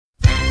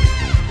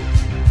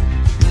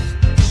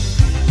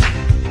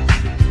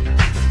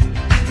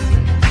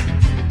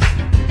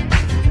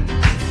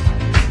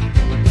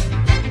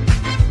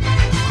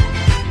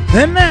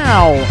And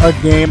now, a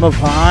game of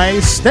high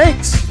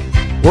stakes,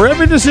 where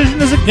every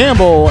decision is a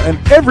gamble and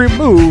every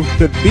move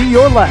could be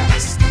your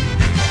last.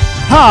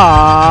 High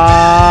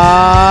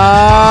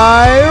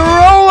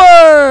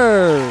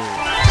Rollers!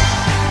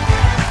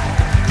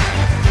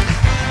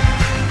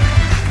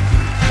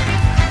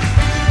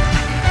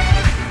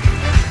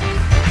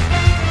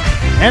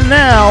 And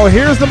now,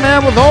 here's the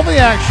man with all the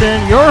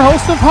action, your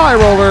host of High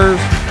Rollers,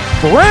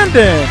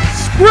 Brandon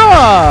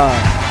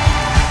Scruggs.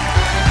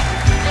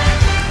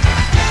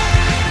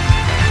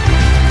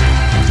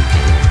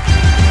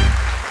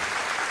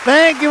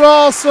 Thank you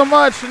all so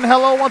much, and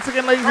hello once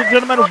again, ladies and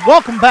gentlemen.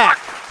 Welcome back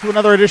to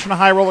another edition of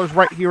High Rollers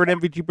right here at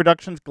MVG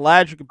Productions.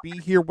 Glad you could be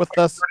here with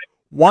us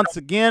once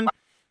again.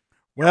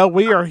 Well,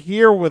 we are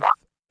here with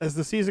as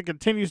the season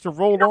continues to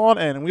roll on,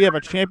 and we have a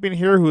champion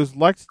here who is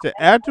likes to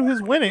add to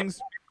his winnings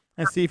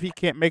and see if he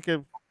can't make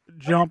a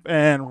jump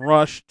and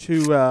rush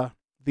to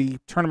the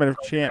Tournament of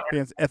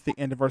Champions at the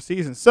end of our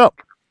season. So,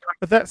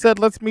 with that said,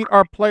 let's meet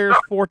our players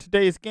for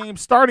today's game,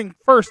 starting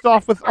first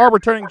off with our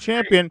returning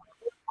champion.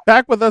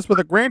 Back with us with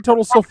a grand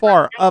total so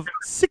far of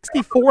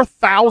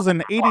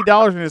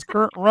 $64,080 in his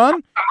current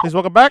run. Please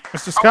welcome back,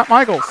 Mr. Scott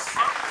Michaels.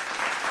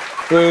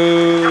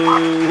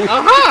 Boo.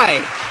 Oh,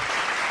 hi.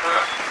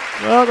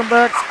 Welcome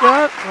back,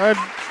 Scott. Glad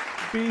to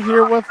be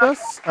here with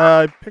us.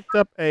 I picked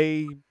up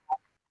a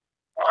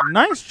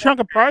nice chunk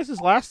of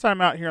prizes last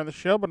time out here on the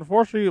show, but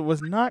unfortunately it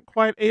was not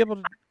quite able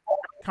to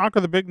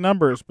conquer the big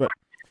numbers. But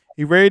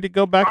you ready to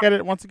go back at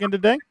it once again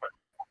today?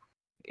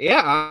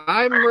 Yeah,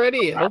 I'm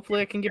ready. Hopefully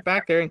I can get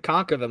back there and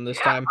conquer them this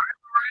time.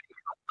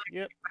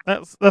 Yep,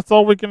 that's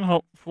all we can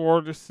hope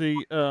for to see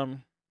how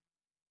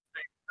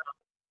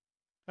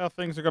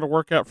things are going to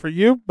work out for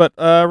you. But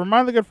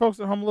remind the good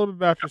folks at home a little bit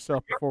about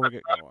yourself before we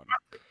get going.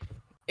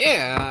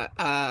 Yeah,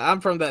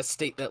 I'm from that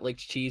state that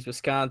likes cheese,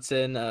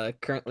 Wisconsin.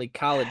 Currently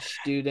college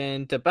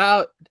student.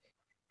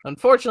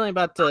 Unfortunately,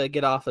 about to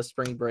get off a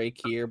spring break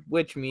here,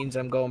 which means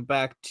I'm going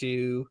back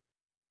to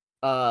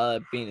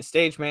being a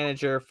stage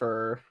manager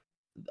for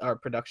our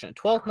production at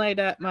 12th night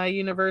at my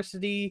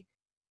university.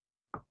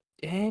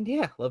 And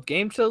yeah, love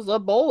game shows,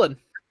 love bowling.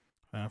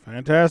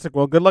 Fantastic.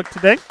 Well, good luck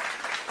today.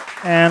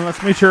 And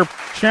let's meet your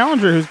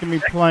challenger who's going to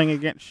be playing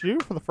against you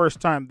for the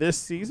first time this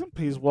season.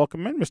 Please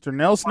welcome in Mr.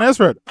 Nelson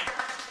Ezra.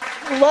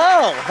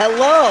 Hello.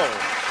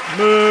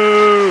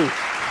 Moo.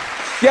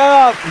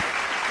 Shut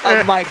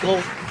up,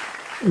 Michael.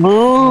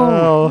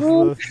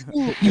 Oh,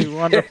 the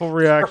wonderful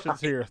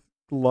reactions here.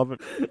 Love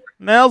it.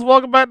 Nels,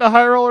 welcome back to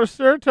High Rollers,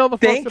 sir. Tell the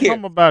folks at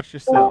home about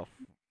yourself.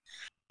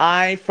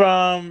 I'm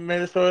from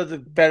Minnesota, the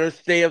better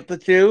state of the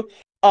two.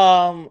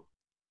 I'm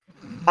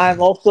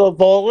also a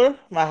bowler.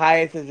 My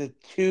highest is a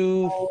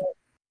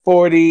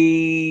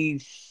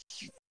 240.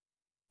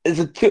 Is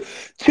a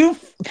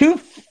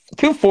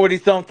 240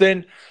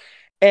 something,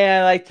 and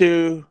I like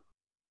to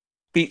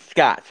beat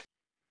Scott.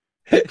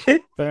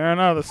 Fair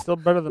enough. It's still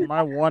better than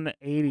my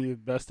 180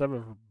 best I've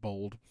ever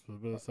bowled. So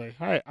I'm gonna say,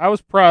 hi. I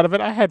was proud of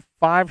it. I had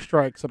 5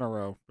 strikes in a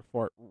row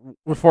before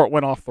it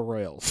went off the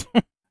rails.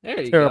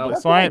 There you Terribly. go.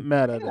 So I ain't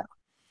mad at it.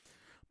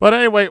 But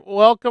anyway,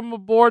 welcome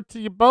aboard to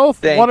you both.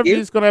 Thank One of you. you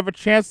is going to have a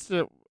chance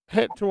to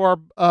hit to our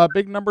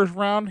big numbers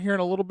round here in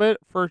a little bit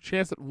for a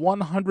chance at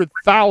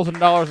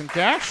 $100,000 in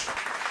cash.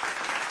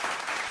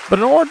 But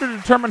in order to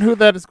determine who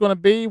that is going to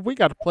be, we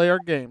got to play our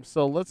game.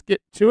 So let's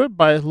get to it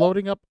by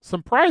loading up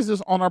some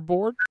prizes on our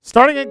board.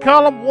 Starting in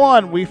column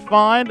 1, we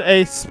find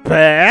a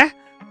spa,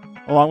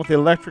 along with the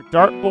electric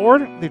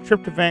dartboard, the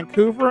trip to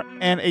Vancouver,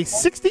 and a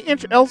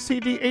 60-inch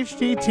LCD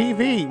HD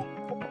TV.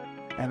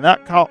 And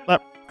that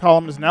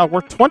column is now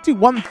worth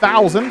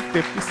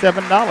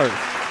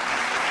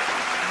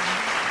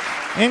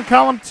 $21,057. In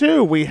column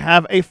 2, we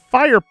have a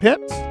fire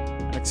pit,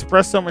 an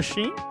espresso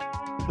machine,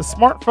 the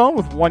smartphone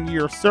with 1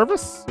 year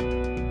service,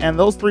 and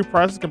those 3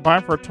 prizes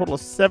combined for a total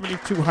of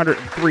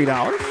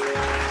 $7,203.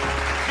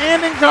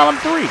 And in column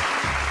 3,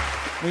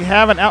 we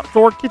have an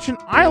outdoor kitchen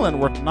island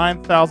worth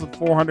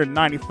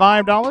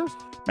 $9,495,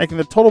 making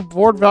the total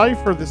board value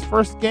for this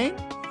first game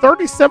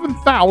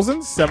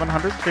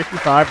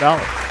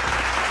 $37,755.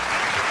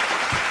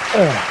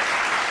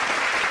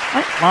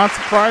 Right, lots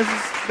of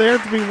prizes there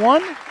to be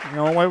won. The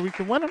only way we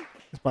can win them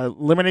is by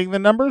limiting the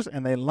numbers,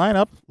 and they line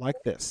up like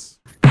this.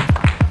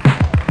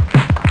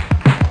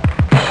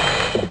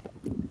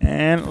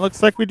 And it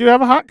looks like we do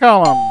have a hot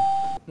column.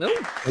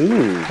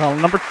 Ooh.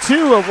 Column number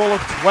 2, a roll of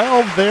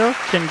 12 there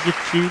can get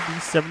you the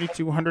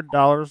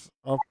 $7,200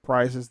 of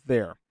prizes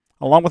there,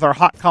 along with our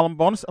hot column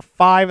bonus of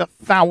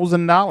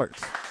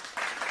 $5,000.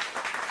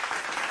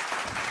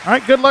 All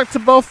right, good luck to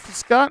both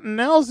Scott and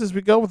Nels as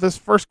we go with this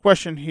first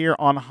question here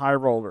on High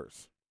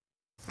Rollers.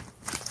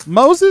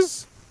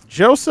 Moses,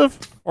 Joseph,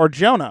 or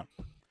Jonah?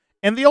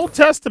 In the Old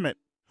Testament,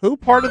 who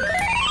parted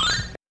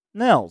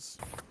Nels?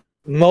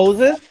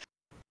 Moses.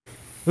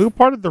 Who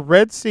parted the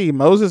Red Sea?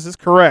 Moses is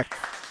correct.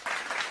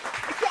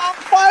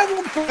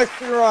 Final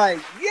question right.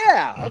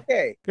 Yeah,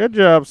 okay. Good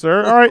job,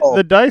 sir. All right,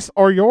 the dice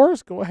are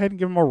yours. Go ahead and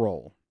give them a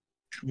roll.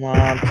 Come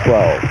on,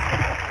 12.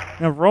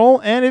 And roll,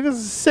 and it is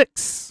a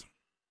 6.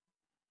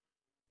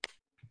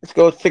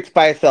 Let's go 6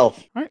 by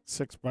itself. All right,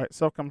 6 by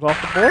itself comes off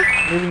the board.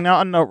 Moving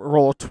now, a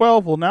roll of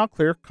 12 will now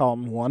clear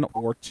column 1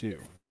 or 2.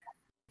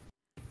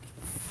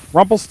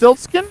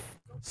 Rumpelstiltskin,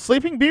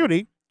 Sleeping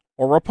Beauty,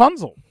 or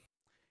Rapunzel?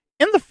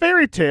 In the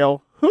fairy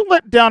tale, who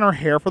let down her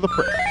hair for the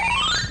prince?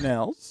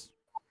 Nels?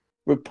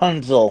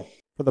 Rapunzel.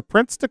 For the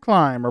prince to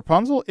climb.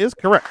 Rapunzel is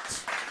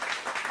correct.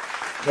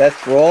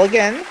 Let's roll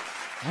again.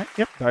 All right,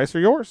 yep, dice are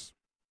yours.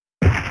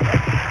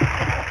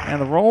 And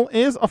the roll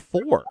is a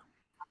 4.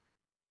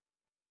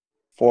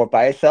 4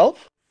 by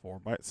itself. 4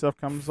 by itself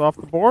comes off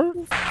the board.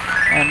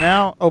 And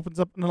now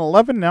opens up an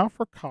 11 now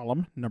for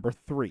column number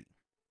 3.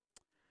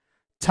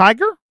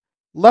 Tiger,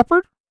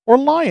 leopard, or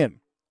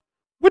lion?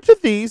 Which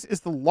of these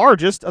is the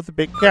largest of the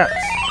big cats?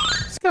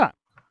 Scott?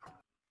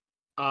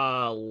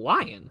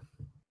 Lion.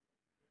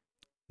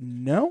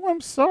 No,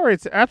 I'm sorry.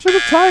 It's actually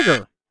the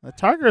tiger. The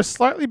tiger is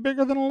slightly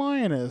bigger than a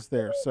lion is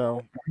there,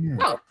 so...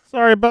 Oh.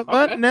 Sorry about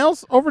that. Okay.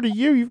 Nels, over to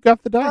you. You've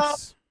got the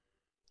dice.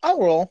 I'll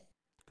roll.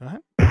 Go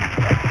ahead.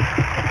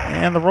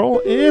 And the roll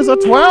is a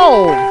 12.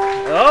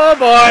 Oh, boy.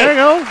 There you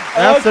go.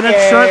 That's an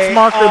Okay, insurance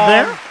marker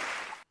there.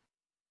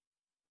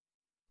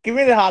 Give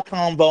me the hot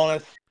column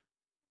bonus.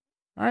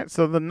 All right,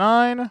 so the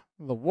 9,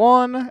 the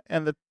 1,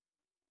 and the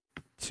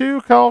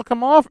 2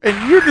 come off,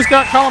 and you just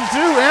got column 2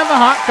 and the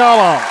hot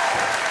column.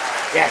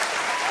 Yes.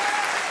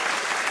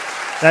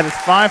 That is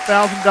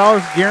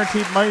 $5,000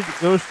 guaranteed money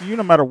that goes to you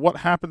no matter what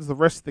happens the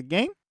rest of the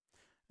game.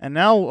 And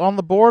now on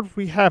the board,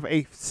 we have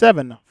a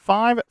 7,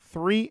 5,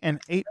 3, and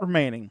 8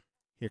 remaining.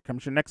 Here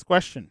comes your next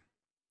question.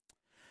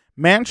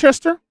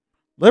 Manchester,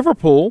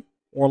 Liverpool,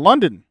 or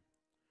London?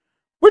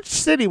 Which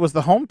city was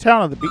the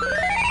hometown of the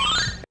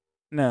Beatles?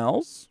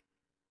 Nels?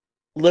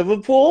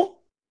 Liverpool?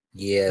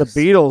 Yes. The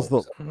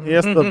Beatles.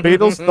 Yes, the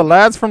Beatles. The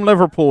lads from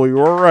Liverpool. You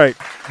were right.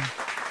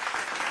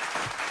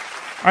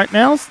 All right,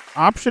 Nels,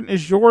 option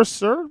is yours,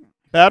 sir.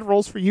 Bad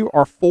rolls for you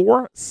are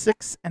 4,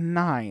 6, and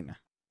 9.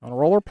 On a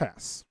roll or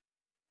pass?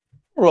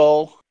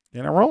 Roll.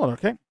 You're going to roll it,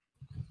 okay?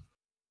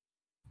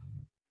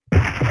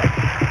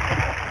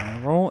 And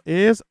the roll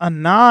is a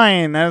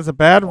 9. That is a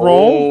bad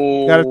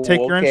roll. Got to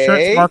take your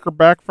insurance Okay. marker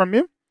back from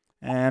you.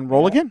 And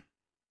roll again.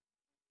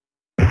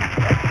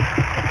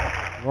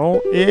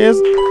 Roll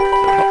is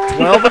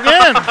 12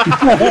 again.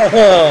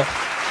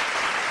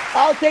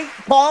 I'll take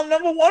column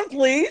number 1,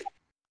 please.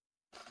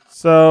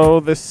 So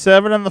the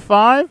 7 and the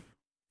 5?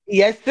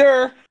 Yes,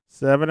 sir.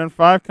 7 and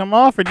 5 come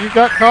off, and you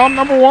got column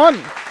number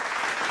 1.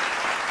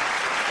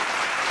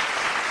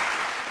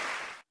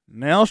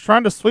 Nels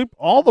trying to sweep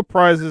all the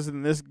prizes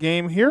in this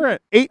game here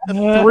at 8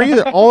 and 3.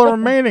 That all are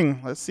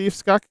remaining. Let's see if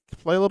Scott can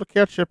play a little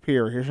catch up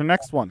here. Here's your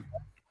next one.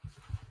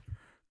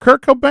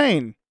 Kurt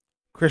Cobain,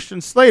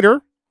 Christian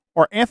Slater,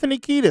 or Anthony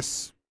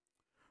Kiedis?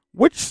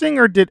 Which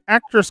singer did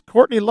actress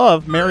Courtney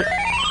Love marry?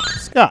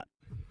 Scott.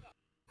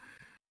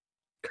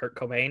 Kurt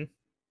Cobain.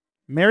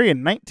 Marry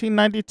in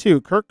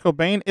 1992. Kurt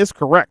Cobain is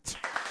correct.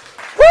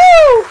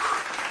 Woo!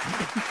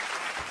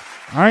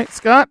 All right,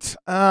 Scott.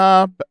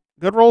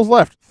 Good rolls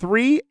left.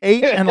 3,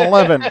 8, and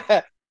 11.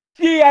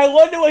 Gee, I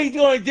wonder what he's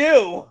going to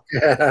do.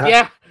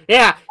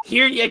 Yeah.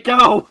 Here you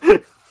go.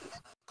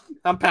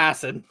 I'm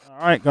passing. All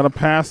right, gonna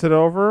pass it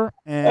over.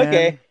 And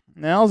Okay.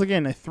 Nels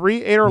again. A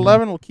 3, 8, or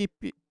 11 will keep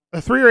you.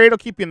 A 3 or 8 will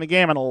keep you in the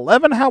game. An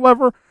 11,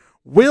 however,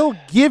 will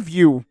give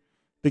you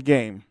the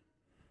game.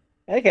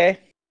 Okay.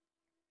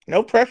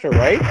 No pressure,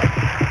 right?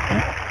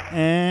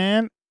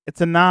 And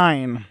it's a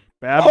 9.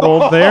 Bad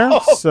roll there.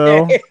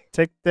 So Okay.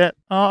 take that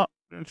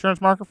insurance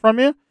marker from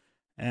you,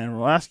 and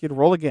we'll ask you to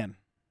roll again.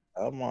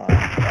 Come on.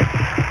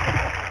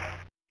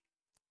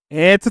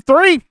 It's a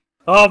 3.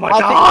 Oh, my I'll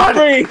God.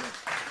 take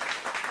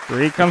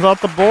 3 comes off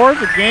the board.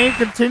 The game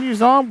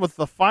continues on with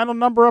the final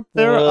number up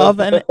there of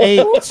an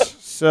 8.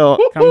 So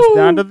it comes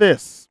down to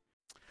this.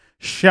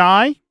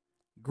 Shy,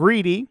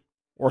 greedy,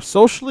 or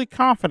socially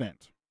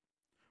confident?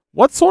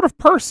 What sort of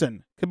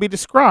person could be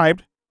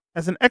described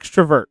as an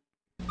extrovert?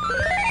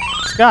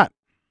 Scott.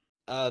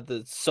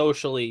 The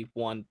socially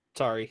one.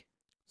 Sorry.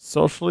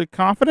 Socially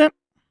confident?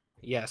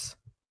 Yes.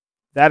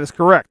 That is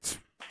correct.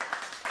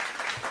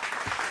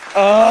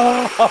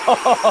 Oh. All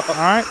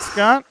right,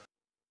 Scott.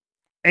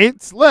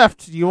 8's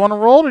left. Do you want to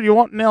roll it, or do you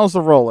want Nels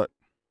to roll it?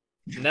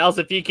 Nels,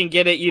 if you can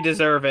get it, you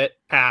deserve it.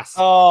 Pass.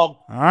 Oh.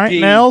 All right, Gee,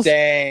 Nels.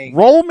 dang.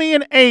 Roll me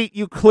an 8.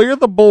 You clear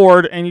the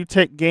board, and you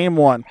take game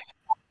 1.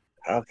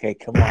 Okay,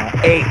 come on.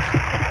 8.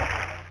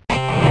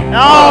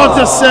 Oh, it's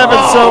a 7.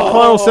 So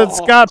close. And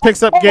Scott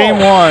picks up game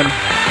 1. I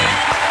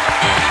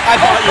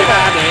thought you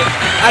had it.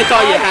 I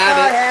thought you had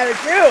it. I had it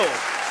too.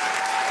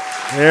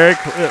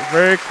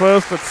 Very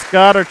close, but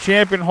Scott, our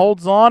champion,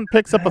 holds on,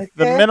 picks up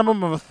the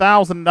minimum of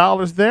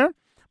 $1,000 there.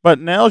 But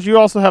Nels, you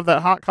also have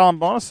that hot column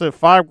bonus, so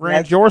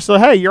 $5,000 yours. So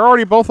hey, you're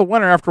already both a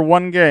winner after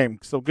one game.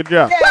 So good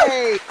job.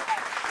 Yay!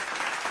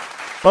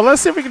 But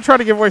let's see if we can try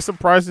to give away some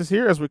prizes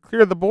here as we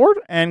clear the board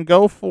and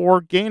go for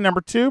game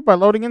number 2 by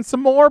loading in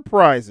some more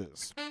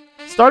prizes.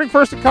 Starting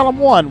first at column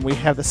 1, we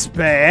have the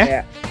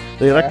Spare,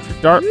 the electric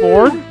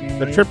dartboard,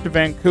 the trip to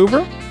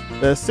Vancouver,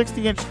 the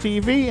 60-inch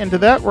TV, and to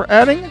that we're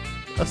adding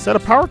a set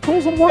of power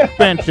tools and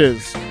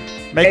workbenches.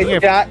 Making Hey,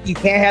 it. Scott, you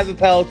can't have the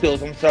Power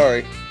Tools. I'm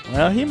sorry.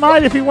 Well, he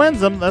might if he wins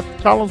them. That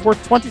column's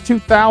worth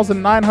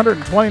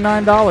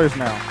 $22,929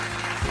 now.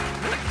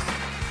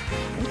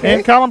 Okay.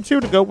 And column 2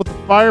 to go with the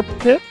fire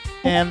pit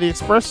and the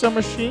espresso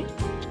machine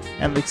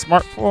and the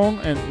smartphone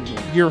and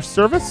year of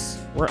service.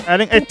 We're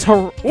adding a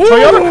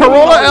Toyota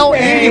Corolla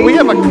LE. We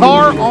have a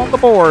car on the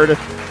board. Worth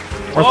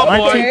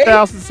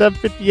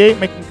 $19,758,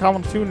 making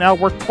column 2 now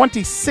worth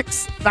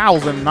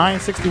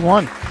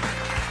 $26,961.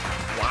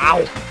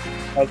 Wow.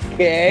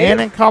 Okay. And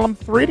in column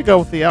 3 to go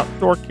with the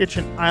outdoor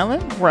kitchen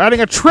island, we're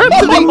adding a trip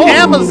to the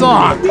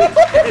Amazon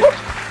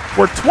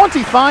for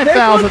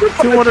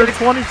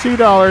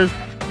 $25,222.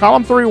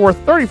 Column 3 worth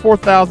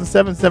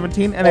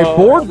 $34,717, and a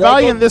board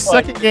value in this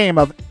second game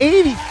of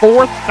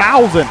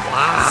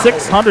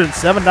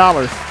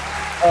 $84,607.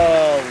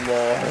 Oh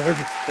Lord.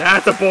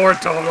 That's a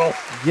board total.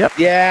 Yep.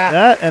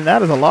 Yeah.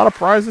 That is a lot of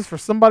prizes for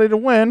somebody to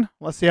win.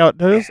 Let's see how it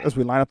does as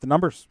we line up the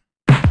numbers.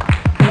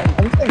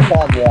 I'm saying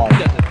column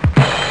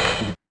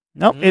 1.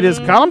 Nope, it is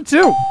column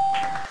 2.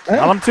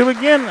 Column 2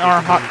 again,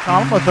 our hot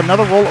column with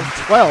another roll of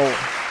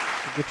 12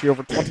 to get you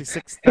over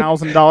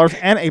 $26,000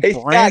 and a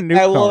brand new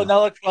I will car.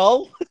 another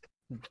 12.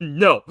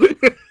 No.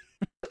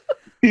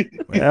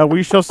 Well,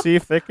 we shall see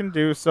if they can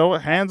do so.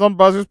 Hands on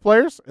buzzers,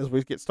 players, as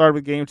we get started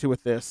with game 2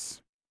 with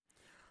this.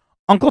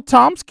 Uncle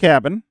Tom's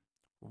Cabin,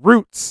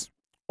 Roots,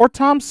 or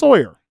Tom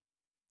Sawyer?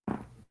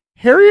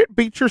 Harriet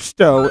Beecher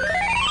Stowe,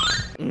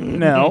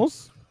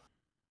 Nels,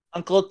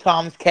 Uncle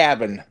Tom's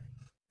Cabin.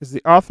 is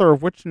the author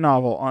of which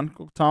novel?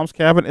 Uncle Tom's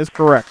Cabin is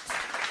correct.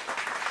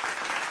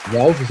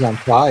 Nels is on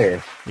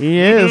fire. He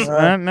is,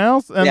 and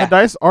Nels, and Yeah. the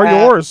dice are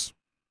yours.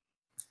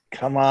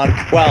 Come on,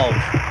 12.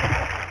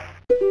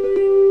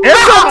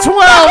 It's a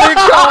 12, he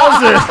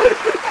calls it.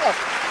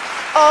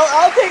 Oh,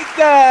 I'll take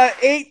the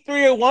 8,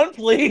 3, and 1,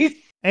 please.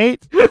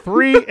 8,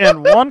 3,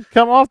 and 1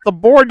 come off the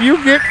board.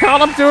 You get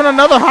column 2 and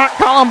another hot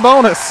column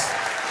bonus.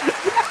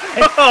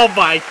 Oh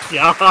my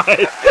god.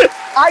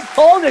 I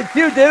told it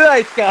too, didn't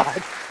I,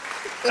 Scott?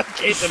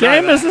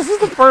 Shame is this is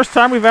the first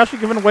time we've actually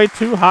given away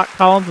 2 hot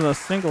columns in a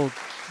single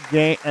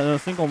game and a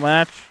single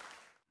match.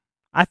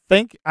 I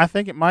think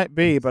it might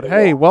be, but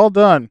hey, well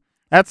done.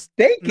 That's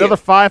Thank another you.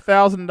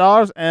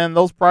 $5,000, and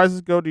those prizes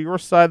go to your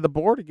side of the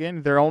board.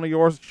 Again, they're only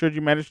yours should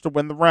you manage to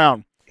win the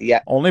round.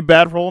 Yeah. Only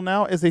bad roll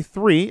now is a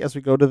 3 as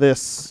we go to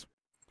this.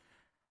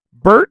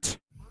 Bert,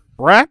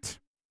 Brat,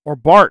 or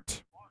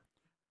Bart?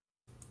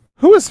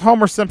 Who is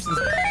Homer Simpson's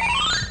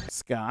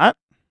Scott?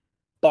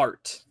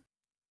 Bart.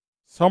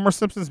 Homer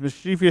Simpson's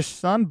mischievous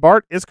son,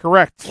 Bart, is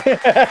correct. All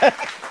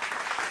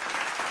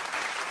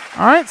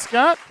right,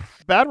 Scott.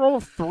 Bad roll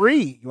of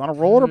 3. You want to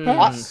roll it or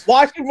pass?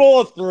 Watch me roll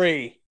a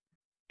 3.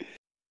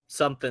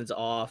 Something's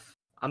off.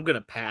 I'm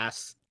gonna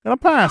pass. Gonna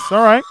pass.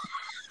 All right.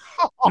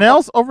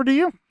 Nels, over to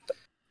you.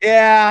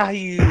 Yeah,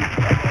 you.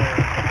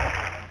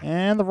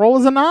 And the roll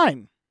is a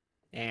 9.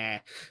 Eh.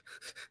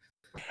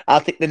 I'll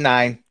take the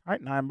 9. All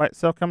right, 9 by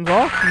itself comes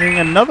off, meaning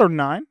another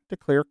 9 to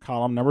clear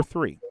column number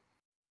 3.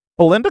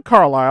 Belinda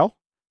Carlisle,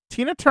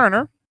 Tina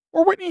Turner,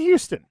 or Whitney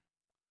Houston?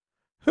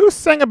 Who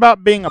sang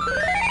about being a...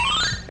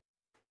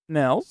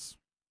 Nels?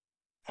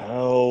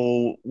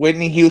 Oh,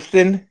 Whitney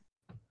Houston.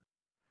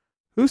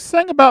 Who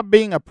sang about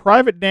being a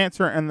private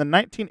dancer in the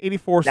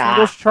 1984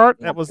 singles chart?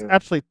 That was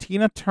actually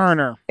Tina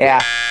Turner.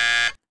 Yeah.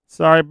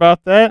 Sorry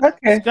about that.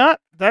 Okay.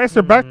 Scott, dice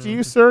are back to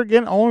you, sir.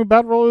 Again, only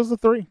bad roll is a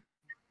 3.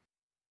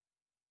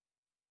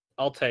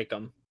 I'll take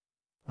them.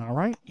 All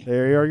right,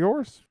 they are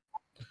yours.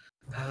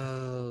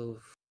 Oh,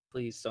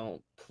 please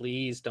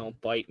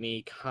don't bite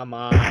me. Come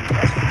on. And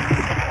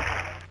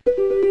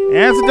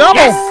it's a double.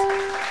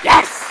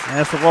 Yes.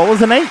 And the roll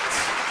is an 8.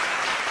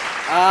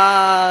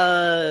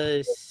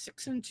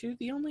 6 and 2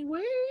 the only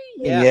way?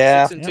 Yeah.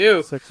 Yeah. 6 and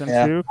 2. 6 and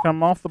Yeah. 2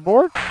 come off the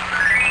board.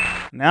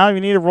 Now you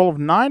need a roll of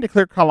 9 to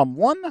clear column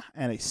 1,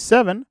 and a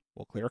 7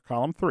 will clear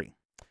column 3.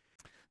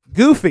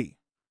 Goofy,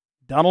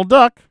 Donald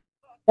Duck,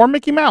 or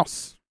Mickey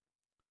Mouse?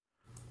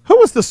 Who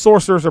was the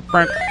sorcerer's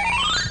apprentice?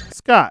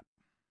 Scott.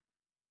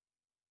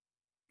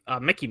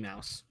 Mickey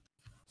Mouse.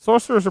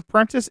 Sorcerer's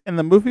Apprentice in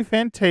the movie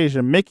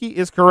Fantasia. Mickey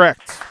is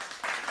correct.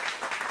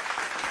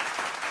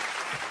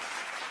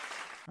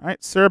 All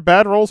right, sir.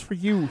 Bad rolls for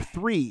you.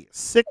 3,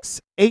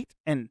 6, 8,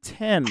 and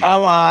 10.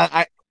 Come on.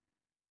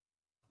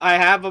 I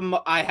have a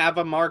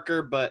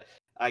marker, but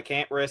I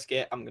can't risk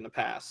it. I'm gonna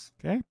pass.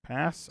 Okay,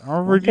 pass.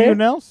 Over to Okay. you,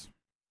 Nels.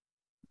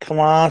 Come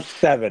on,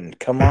 7.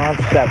 Come on,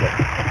 7.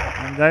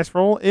 And dice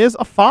roll is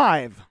a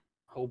 5.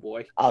 Oh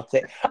boy. I'll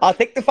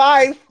take the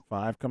 5.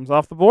 5 comes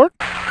off the board.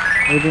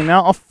 Moving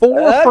now a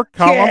 4 for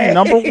column Okay.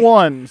 number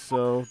 1.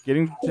 So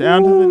getting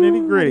down to the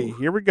nitty gritty.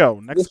 Here we go.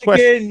 Next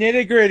question.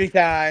 Nitty gritty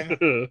time.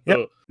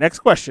 Yep. Next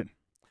question. I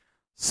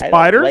don't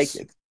Spiders, like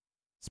it.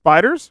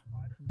 spiders,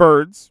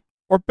 birds,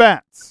 or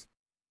bats?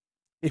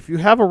 If you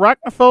have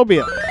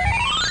arachnophobia,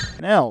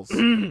 Nels,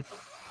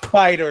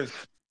 Spiders.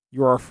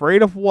 you are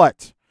afraid of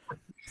what?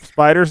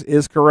 Spiders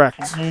is correct.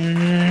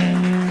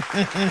 Nice.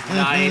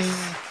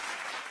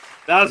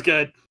 That was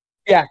good.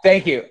 Yeah,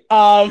 thank you.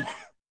 Now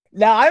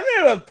I'm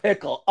in a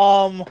pickle.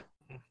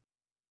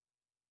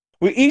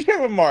 We each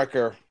have a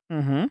marker.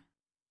 Mm-hmm.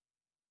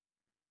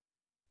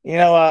 You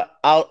know what?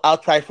 I'll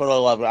try for the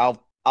 11.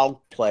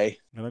 I'll play.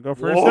 Gonna go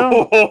for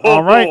yourself.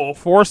 All right.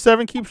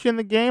 4-7 keeps you in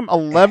the game.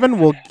 11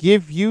 will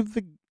give you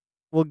the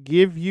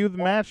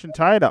match and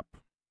tie it up.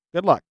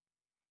 Good luck.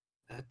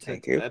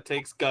 Thank you. That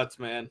takes guts,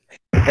 man.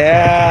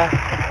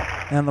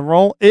 Yeah. And the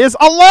roll is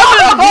 11. He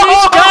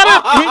got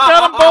it. He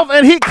got them both,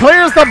 and he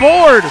clears the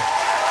board.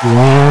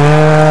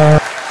 Wow.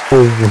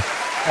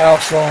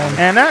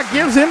 And that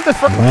gives him the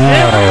first.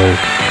 Wow.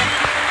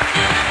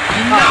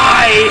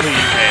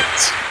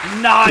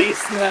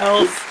 Nice,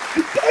 Nels.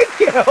 Thank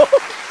you.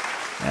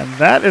 And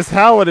that is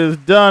how it is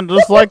done,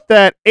 just like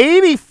that.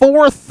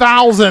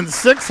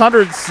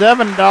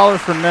 $84,607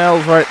 for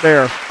Nels right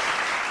there.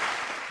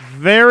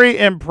 Very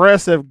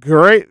impressive.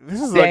 Great.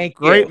 This is a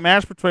great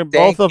match between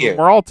both of them.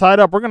 We're all tied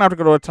up. We're going to have to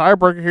go to a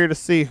tiebreaker here to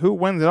see who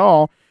wins it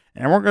all.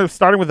 And we're going to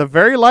start with a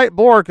very light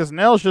board because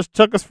Nels just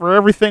took us for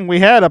everything we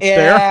had up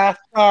there. Yeah,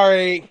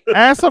 sorry.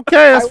 That's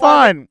okay. That's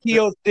fine.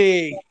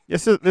 POC.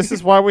 This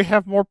is why we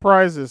have more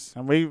prizes.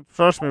 And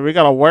trust me, we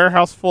got a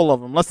warehouse full of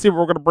them. Let's see what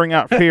we're going to bring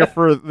out here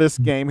for this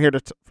game here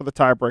for the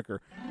tiebreaker.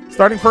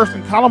 Starting first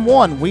in column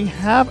 1, we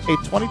have a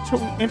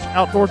 22-inch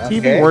outdoor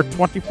TV worth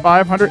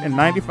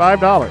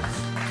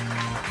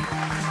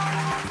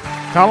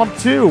 $2,595. Column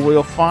 2,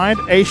 we'll find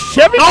a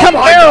Chevy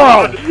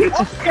Camaro.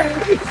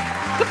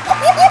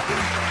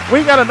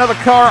 We got another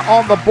car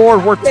on the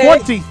board worth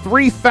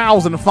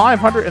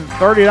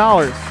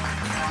 $23,530.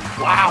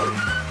 Wow.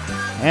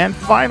 And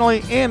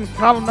finally, in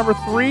column number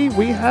 3,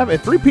 we have a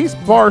 3-piece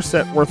bar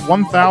set worth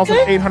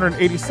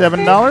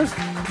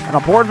 $1,887 and a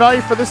board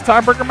value for this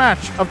tiebreaker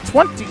match of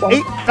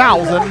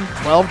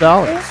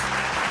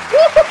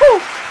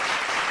 $28,012.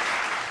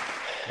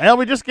 Well,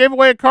 we just gave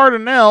away a car to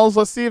Nels.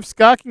 Let's see if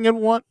Scott can get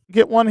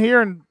one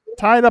here and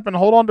tie it up and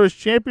hold on to his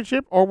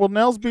championship, or will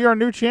Nels be our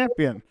new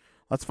champion?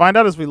 Let's find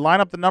out as we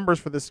line up the numbers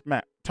for this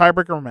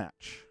tiebreaker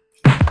match.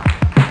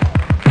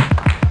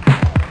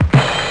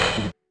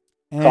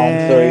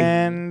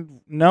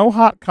 And no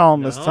hot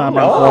column this time,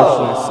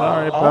 unfortunately.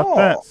 Sorry about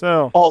that.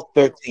 So all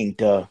 13,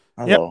 duh.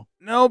 Yep.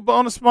 No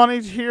bonus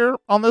money here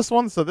on this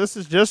one. So this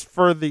is just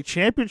for the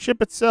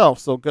championship itself.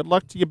 So good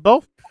luck to you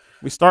both.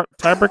 We start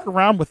tiebreaker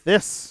round with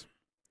this.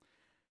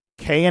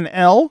 K and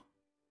L,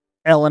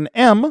 L and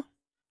M,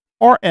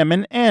 or M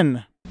and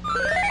N?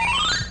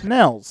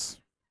 Nels.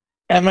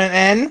 M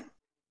and N.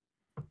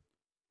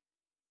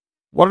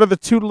 What are the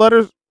two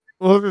letters?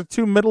 What are the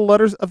two middle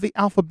letters of the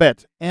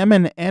alphabet? M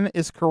and N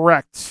is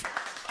correct.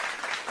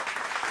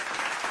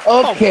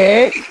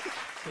 Okay.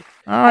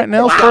 All right,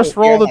 Nels, first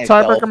roll of the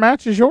tiebreaker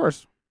match is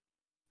yours.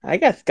 I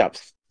gotta stop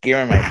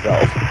scaring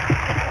myself.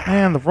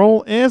 And the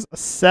roll is a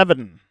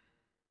 7.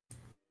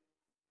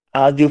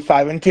 I'll do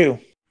 5 and 2.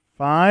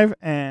 5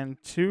 and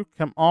 2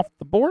 come off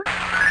the board.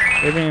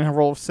 Giving a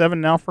roll of 7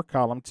 now for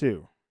column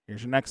 2.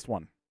 Here's your next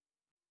one.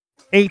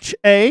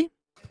 HA,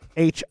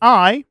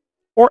 HI,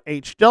 or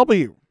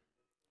HW?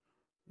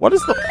 What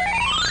is the...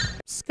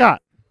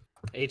 Scott.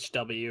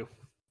 HW.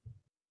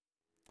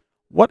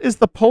 What is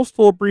the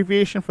postal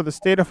abbreviation for the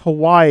state of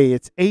Hawaii?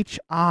 It's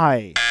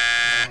HI.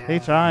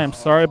 HI, I'm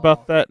sorry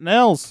about that.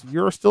 Nels,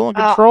 you're still in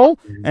control,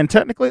 and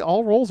technically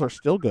all rolls are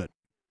still good.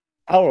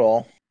 I'll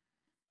roll.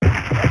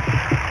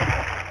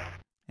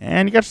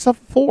 And you got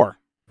yourself a 4.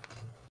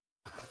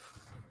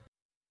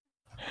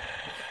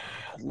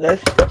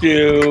 Let's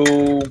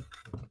do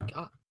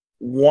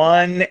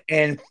 1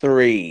 and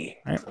 3.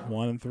 All right,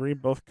 1 and 3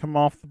 both come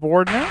off the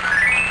board now.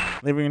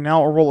 Leaving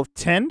now a roll of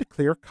 10 to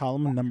clear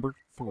column number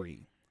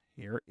 3.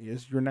 Here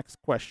is your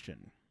next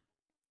question.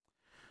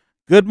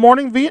 Good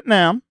Morning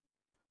Vietnam,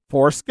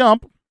 Forrest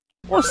Gump,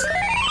 or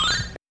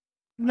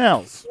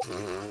Nels?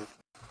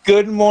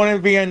 Good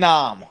Morning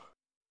Vietnam.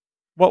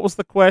 What was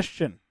the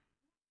question?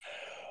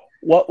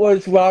 What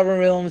was Robin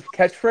Williams'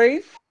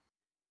 catchphrase?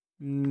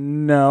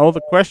 No,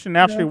 the question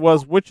actually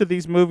was, which of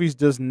these movies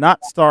does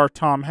not star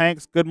Tom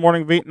Hanks? Good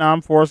Morning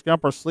Vietnam, Forrest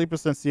Gump, or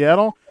Sleepless in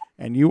Seattle?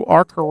 And you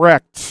are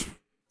correct.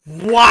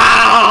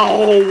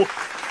 Wow!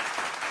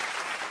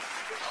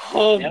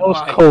 Oh, that was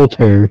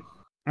Coulter.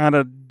 Out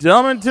of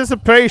dumb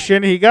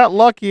anticipation, he got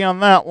lucky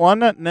on that one.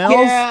 Nels?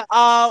 Yeah,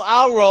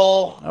 I'll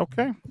roll.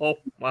 Okay. Oh,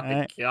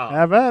 my God.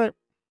 Have at it.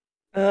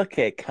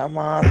 Okay, come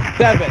on.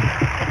 7.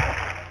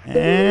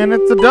 And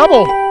it's a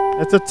double.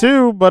 It's a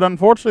 2, but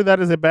unfortunately that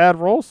is a bad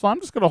roll, so I'm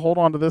just going to hold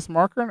on to this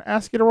marker and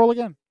ask you to roll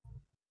again.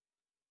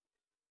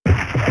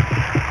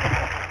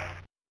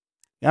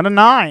 Got a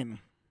 9.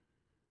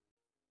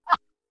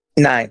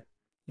 9.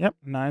 Yep,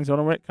 9's the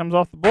only way it comes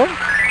off the board.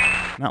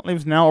 That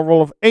leaves now a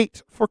roll of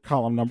 8 for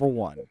column number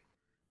 1.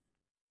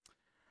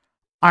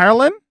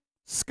 Ireland,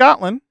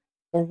 Scotland,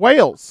 or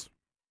Wales?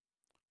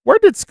 Where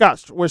did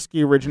Scotch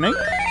whiskey originate?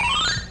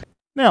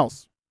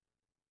 Nels.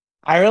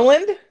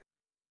 Ireland?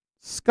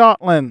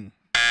 Scotland.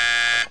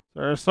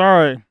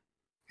 Sorry.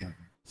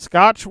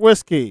 Scotch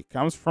whiskey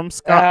comes from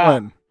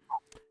Scotland.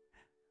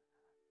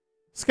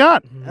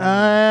 Scott,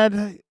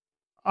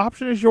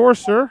 option is yours,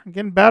 sir.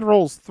 Again, bad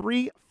rolls.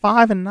 3,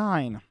 5, and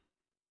 9.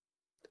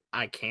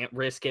 I can't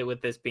risk it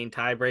with this being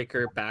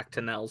tiebreaker. Back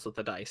to Nels with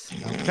the dice.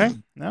 Okay.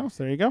 No,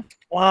 so there you go.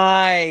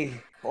 Why?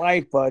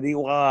 Why, buddy?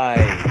 Why?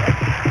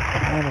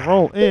 And the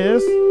roll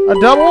is a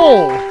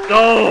double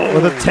Go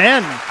with a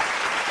 10.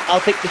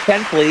 I'll take the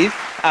 10, please.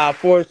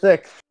 4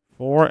 6.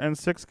 4 and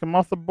 6 come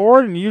off the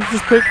board, and you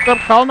just picked up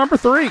call number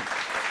 3.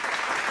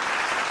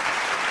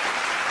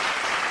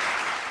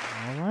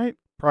 All right.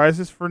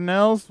 Prizes for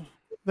Nels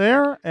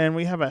there, and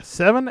we have a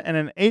 7 and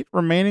an 8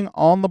 remaining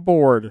on the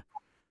board.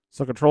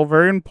 So control,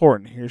 very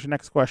important. Here's your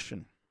next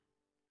question.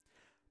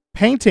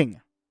 Painting,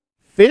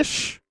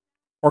 fish,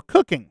 or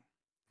cooking?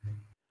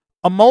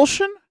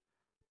 Emulsion,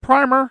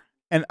 primer,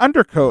 and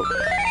undercoat.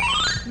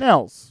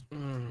 Nels.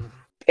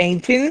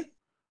 Painting?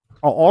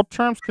 Are all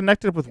terms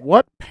connected with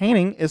what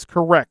painting is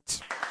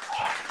correct?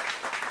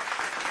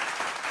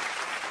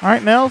 All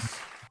right, Nels.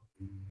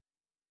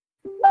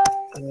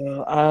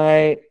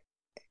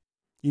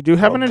 You do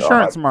have an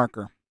insurance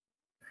marker.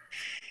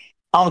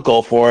 I'll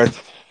go for it.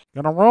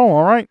 Gonna roll,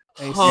 all right.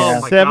 A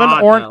Oh my 7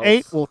 God, or an Nels.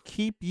 8 will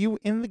keep you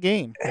in the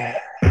game.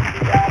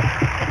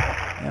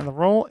 And the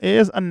roll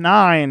is a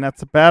 9.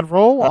 That's a bad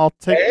roll. I'll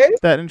take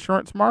that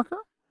insurance marker.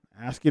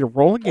 Ask you to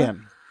roll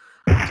again.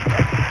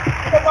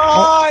 Come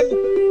on!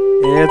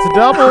 It's a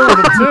double with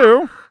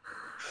a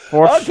 2.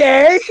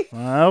 Okay.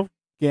 Well,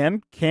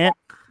 again, can't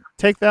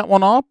take that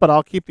one off, but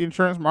I'll keep the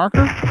insurance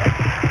marker.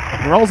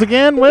 He rolls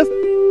again with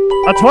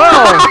a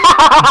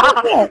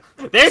 12.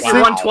 There's your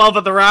 112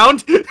 of the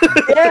round.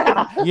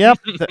 Yeah. Yep.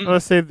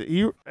 Let's say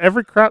that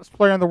every craps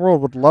player in the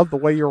world would love the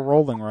way you're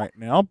rolling right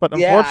now, but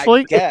Yeah, I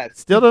unfortunately, guess.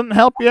 still doesn't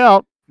help you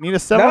out. Need a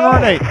 7 No. or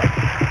an 8.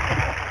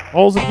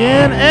 Rolls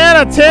again, and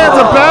a 10's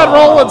a bad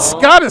roll, and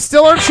Scott is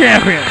still our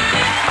champion.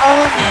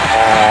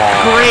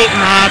 Great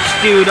match,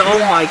 dude. Oh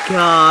my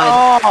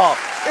God. Oh,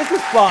 this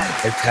is fun.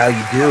 That's how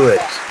you do it.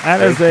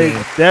 That is Great a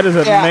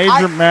game.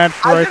 major match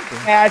I right just there.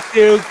 had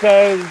to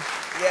because,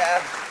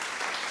 yeah.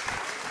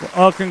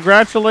 Well,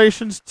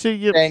 congratulations to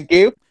you. Thank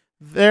you.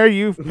 There,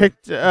 you've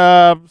picked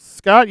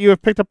Scott. You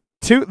have picked up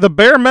the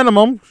bare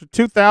minimum,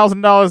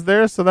 $2,000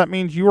 there. So that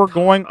means you are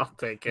going I'll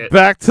take it.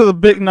 back to the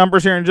big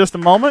numbers here in just a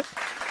moment.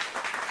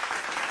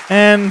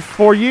 And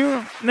for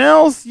you,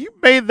 Nels, you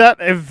made that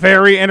a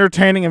very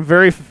entertaining and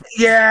very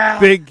Yeah.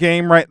 big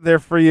game right there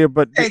for you.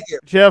 But Thank you.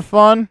 did you have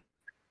fun?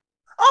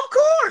 Of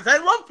course. I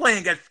love playing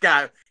against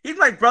Scott. He's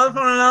my brother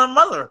from another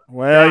mother.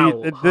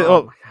 Well,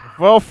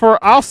 Wow.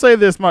 I'll say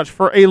this much: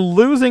 for a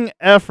losing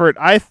effort,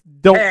 I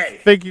don't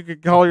think you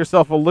could call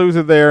yourself a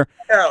loser there.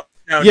 No.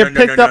 You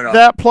picked up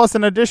that plus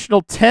an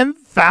additional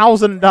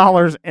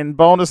 $10,000 in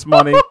bonus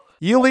money.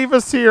 You leave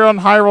us here on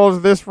High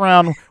Rollers this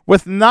round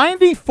with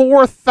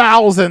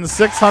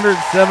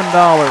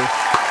 $94,607.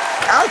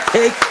 I'll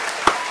take.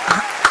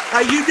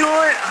 Are you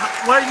doing?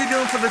 What are you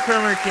doing for the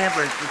tournament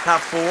champions? The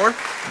top 4?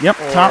 Yep,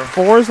 top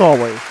 4 as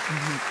always.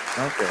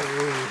 Okay.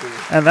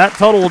 And that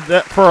total,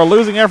 for a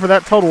losing effort,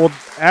 that total will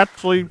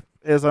actually,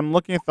 as I'm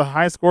looking at the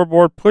high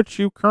scoreboard, puts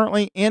you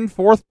currently in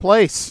 4th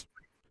place.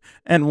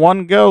 And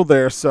 1 go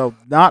there, so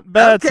not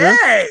bad, sir.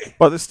 Okay.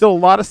 But there's still a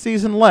lot of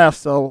season left,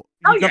 so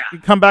you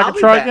come back I'll and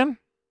be try back. again?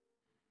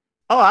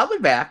 Oh, I'll be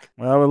back.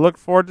 Well, we look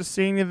forward to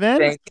seeing you then.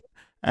 Thank you.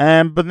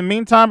 But in the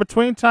meantime,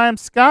 between time,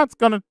 Scott's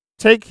going to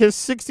take his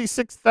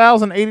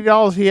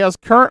 $66,080 he has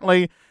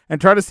currently and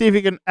try to see if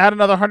he can add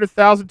another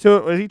 $100,000 to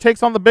it. As he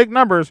takes on the big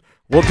numbers,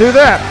 we'll do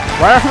that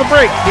right after the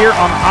break here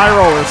on High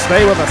Rollers.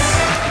 Stay with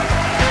us.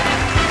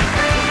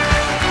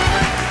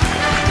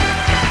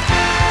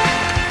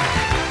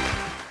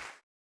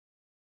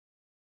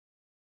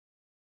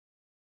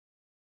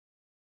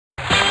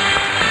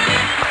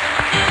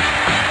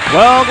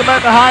 Welcome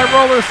back to High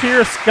Rollers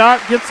here.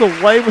 Scott gets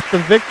away with the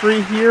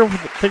victory here.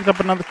 Picked up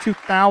another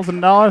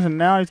 $2,000, and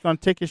now he's going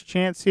to take his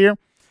chance here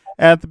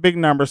at the big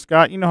number.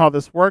 Scott, you know how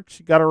this works.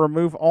 You got to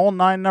remove all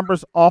 9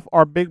 numbers off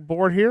our big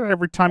board here.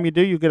 Every time you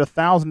do, you get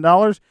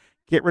 $1,000.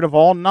 Get rid of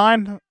all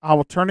 9. I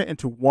will turn it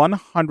into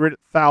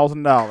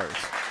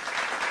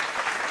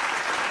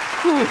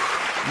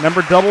 $100,000.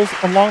 Number doubles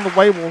along the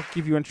way will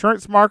give you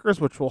insurance markers,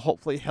 which will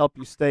hopefully help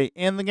you stay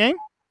in the game.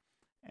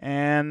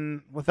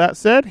 And with that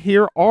said,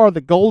 here are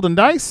the golden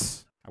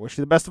dice. I wish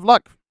you the best of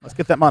luck. Let's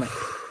get that money.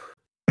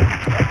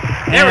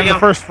 There we go. The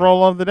first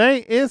roll of the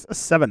day is a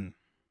 7.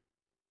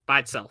 By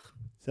itself.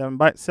 7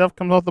 by itself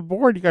comes off the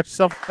board. You got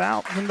yourself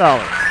 $1,000.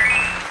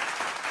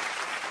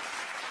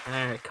 All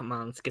right, come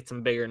on. Let's get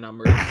some bigger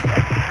numbers.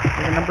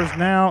 Bigger numbers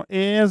now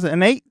is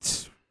an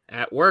 8.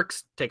 That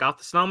works. Take off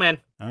the snowman.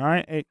 All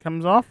right, 8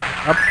 comes off.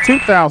 Up to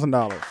 $2,000.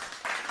 All right,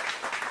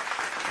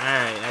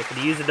 I could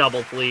use a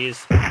double,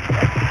 please.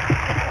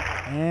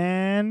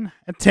 And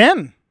a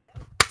 10.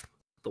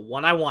 The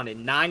one I wanted,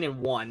 9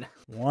 and 1.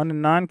 1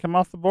 and 9 come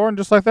off the board, and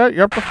just like that,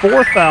 you're up to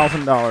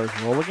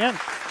 $4,000. Roll again.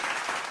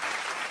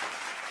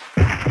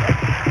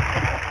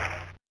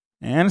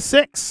 And a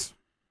 6.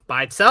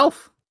 By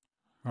itself.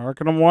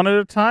 Working them one at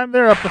a time.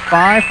 They're up to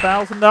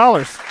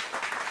 $5,000.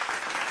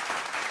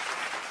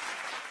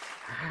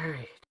 All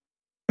right.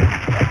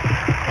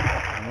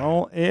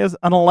 Roll is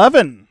an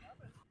 11.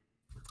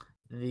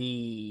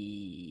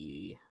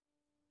 The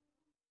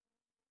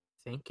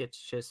think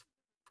it's just.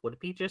 Would it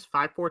be just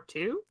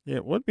 542?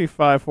 It would be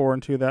 5, 4,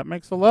 and 2. That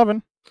makes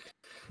 11.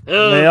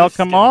 Oh, They all this is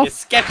come gonna off, get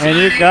sketchy. and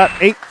you got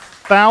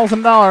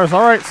 $8,000.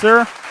 All right,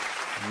 sir.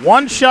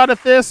 One shot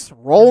at this.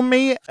 Roll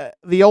me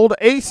the old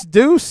ace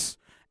deuce,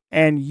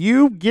 and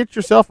you get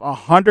yourself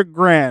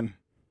 $100,000.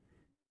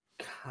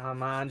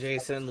 Come on,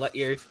 Jason. Let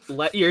your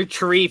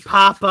tree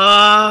pop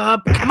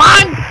up. Come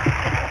on.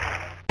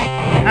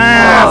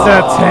 That's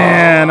a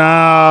 10.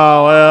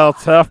 Oh, well,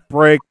 tough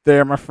break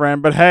there, my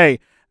friend. But hey,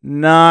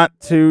 not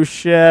too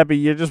shabby.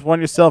 You just won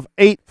yourself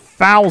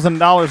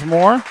 $8,000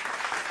 more.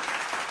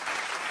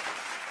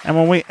 And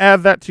when we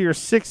add that to your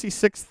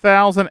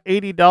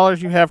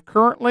 $66,080 you have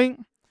currently,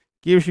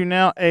 gives you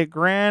now a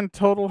grand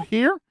total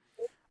here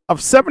of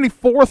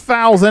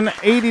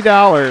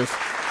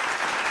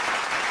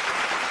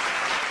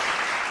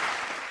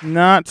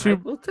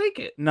 $74,080. We'll take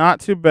it. Not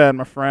too bad,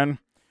 my friend.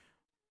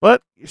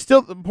 But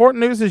still, the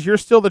important news is you're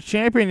still the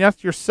champion.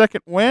 That's your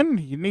second win.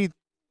 You need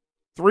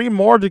 3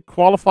 more to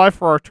qualify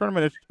for our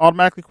tournament,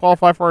 automatically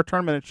qualify for our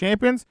tournament of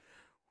champions.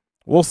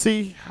 We'll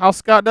see how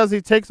Scott does.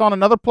 He takes on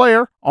another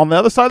player on the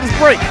other side of this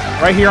break,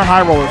 right here on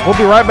High Rollers. We'll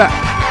be right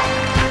back.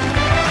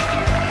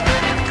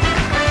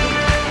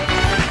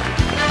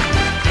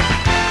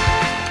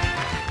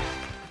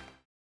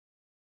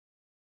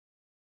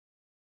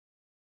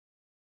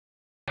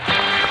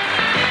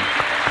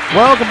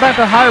 Welcome back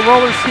to High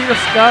Rollers here.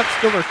 Scott's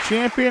still our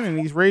champion, and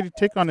he's ready to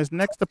take on his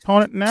next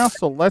opponent now,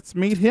 so let's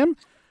meet him.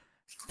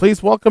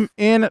 Please welcome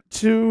in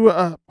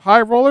to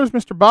High Rollers,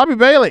 Mr. Bobby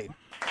Bailey.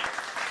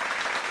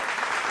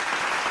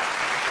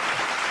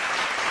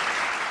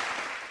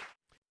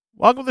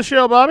 Welcome to the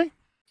show, Bobby.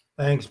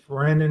 Thanks,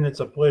 Brandon. It's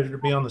a pleasure to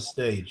be on the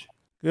stage.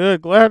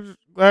 Good. Glad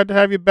to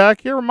have you back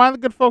here. Remind the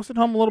good folks at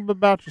home a little bit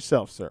about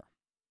yourself, sir.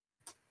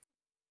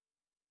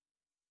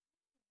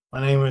 My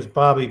name is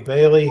Bobby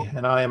Bailey,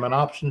 and I am an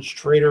options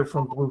trader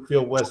from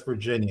Bluefield, West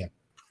Virginia.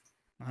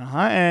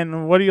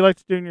 And what do you like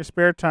to do in your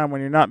spare time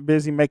when you're not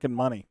busy making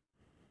money?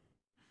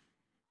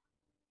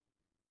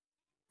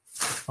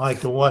 I like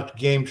to watch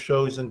game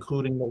shows,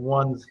 including the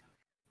ones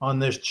on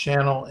this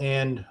channel,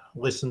 and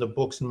listen to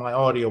books in my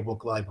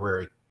audiobook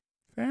library.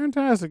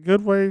 Fantastic.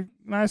 Good way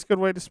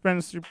to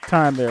spend your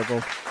time there,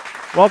 Bo.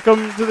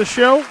 Welcome to the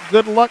show.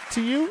 Good luck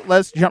to you.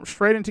 Let's jump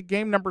straight into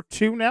game number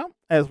 2 now,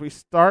 as we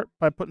start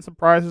by putting some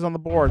prizes on the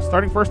board.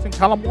 Starting first in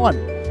column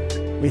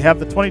 1, we have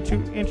the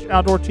 22-inch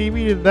outdoor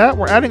TV. To that,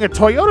 we're adding a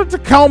Toyota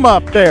Tacoma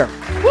up there.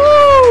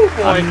 Woo,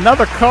 boy.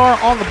 Another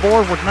car on the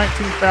board worth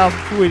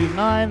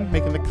 $19,289,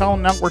 making the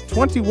column now worth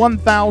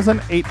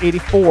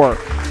 $21,884.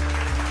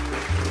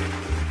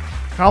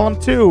 Column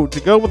 2, to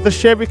go with the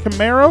Chevy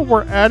Camaro,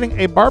 we're adding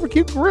a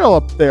barbecue grill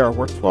up there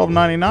worth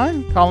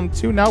 $12.99. Column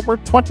 2 now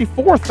worth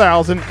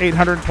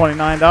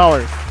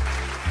 $24,829.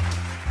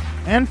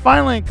 And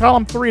finally, in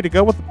column 3, to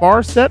go with the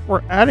bar set,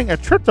 we're adding a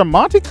trip to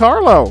Monte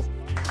Carlo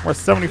worth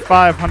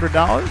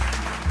 $7,500.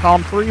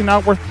 Column 3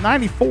 now worth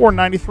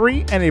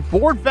 $94.93, and a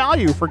board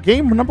value for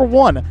game number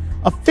 1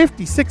 of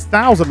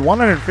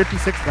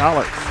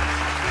 $56,156.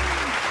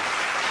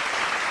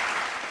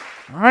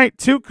 All right,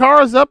 2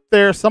 cars up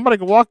there. Somebody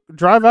can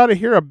drive out of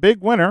here a big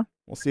winner.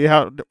 We'll see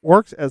how it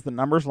works as the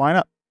numbers line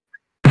up.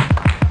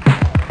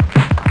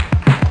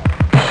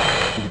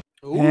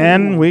 Ooh.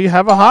 And we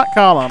have a hot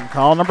column,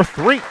 column number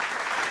 3.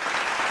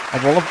 A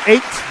roll of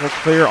 8 will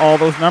clear all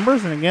those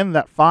numbers, and again,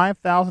 that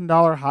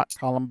 $5,000 hot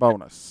column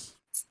bonus.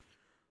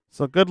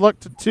 So good luck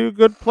to 2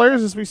 good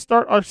players as we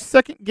start our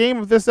second game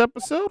of this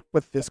episode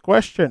with this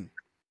question.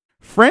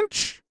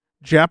 French,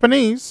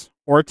 Japanese,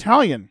 or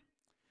Italian?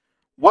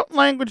 What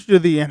language do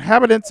the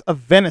inhabitants of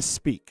Venice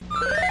speak?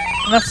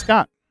 And that's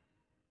Scott.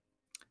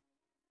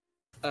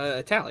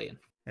 Italian.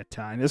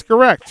 Italian is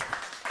correct.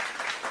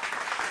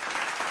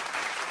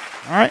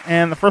 All right,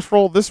 and the first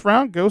roll of this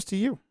round goes to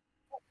you.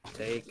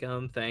 Take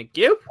them, thank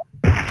you.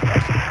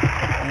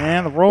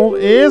 And the roll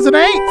is an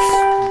 8.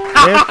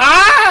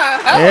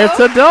 It's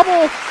a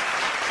double.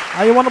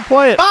 How you want to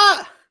play it?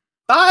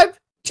 5,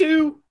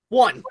 2,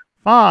 1.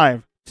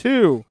 5,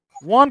 2,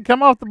 1.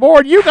 Come off the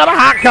board. You got a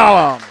hot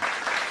column.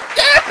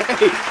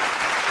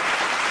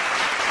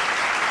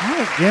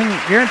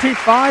 Right, guaranteed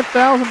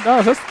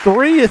 $5,000. That's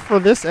 3 for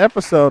this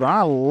episode.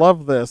 I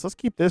love this. Let's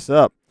keep this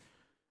up.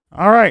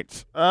 All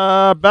right.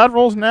 Bad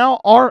rolls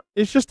now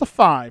it's just a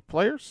 5,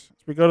 players.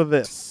 As we go to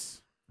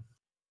this.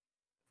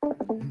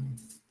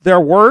 They're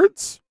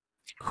words,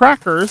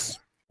 crackers,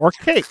 or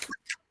cake.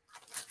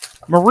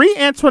 Marie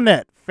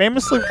Antoinette,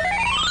 famously,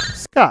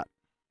 Scott.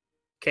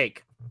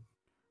 Cake.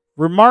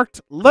 Remarked,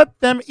 let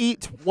them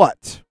eat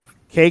what?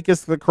 Cake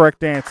is the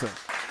correct answer.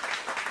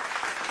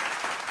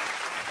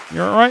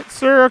 You're all right,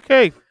 sir?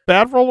 Okay.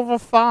 Bad roll of a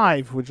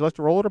 5. Would you like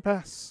to roll it or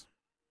pass?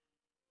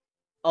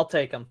 I'll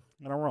take them.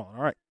 I'm going to roll.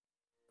 All right.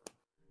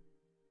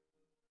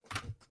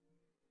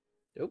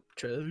 Nope.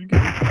 There we go.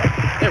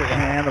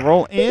 And the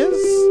roll is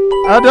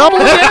a double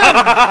again.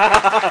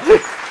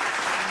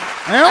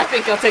 Well, I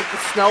think I'll take the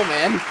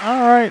snowman.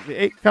 All right. The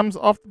 8 comes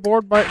off the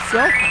board by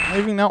itself,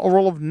 leaving now a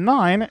roll of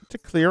 9 to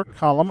clear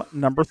column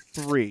number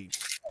 3.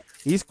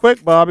 He's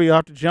quick, Bobby. You'll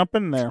have to jump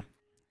in there.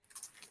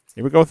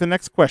 Here we go with the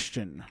next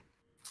question.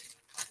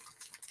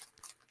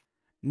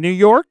 New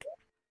York,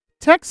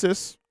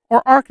 Texas,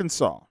 or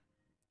Arkansas?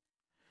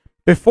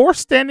 Before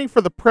standing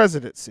for the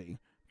presidency,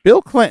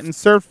 Bill Clinton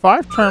served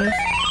 5 terms.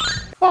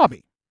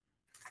 Bobby.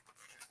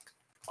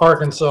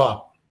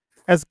 Arkansas.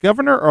 As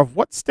governor of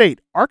what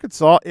state?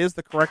 Arkansas is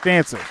the correct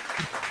answer.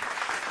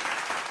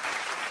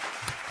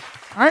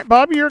 All right,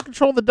 Bobby, you're in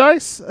control of the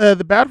dice.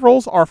 The bad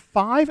rolls are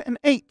 5 and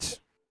 8.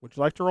 Would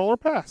you like to roll or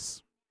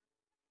pass?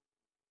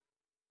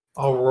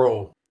 I'll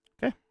roll.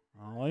 Okay,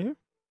 all you.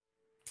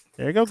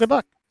 There you go. Good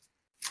luck.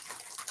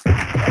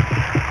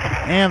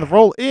 And the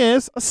roll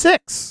is a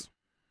 6.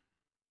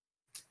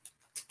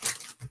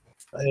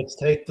 Let's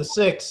take the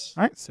 6.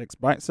 All right, 6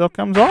 by itself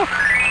comes off.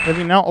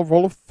 Having now a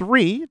roll of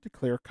 3 to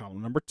clear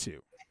column number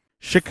 2.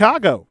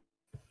 Chicago,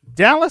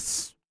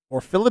 Dallas,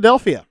 or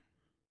Philadelphia?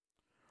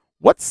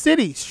 What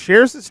city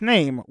shares its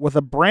name with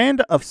a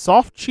brand of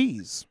soft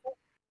cheese?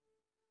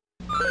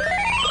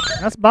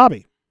 That's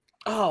Bobby.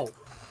 Oh.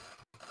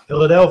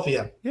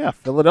 Philadelphia. Yeah,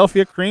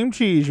 Philadelphia cream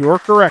cheese. You are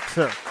correct,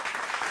 sir.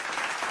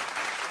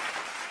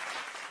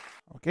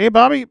 Okay,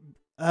 Bobby.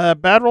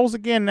 Bad rolls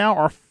again now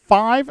are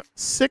 5,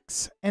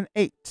 6, and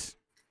 8.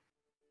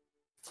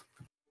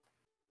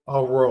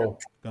 I'll roll.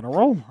 Gonna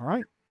roll. All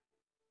right.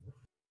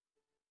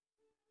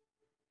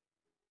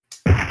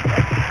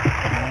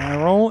 And the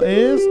roll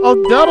is a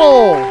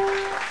double.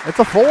 It's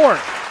a 4.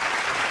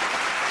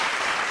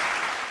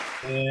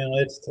 And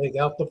let's take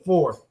out the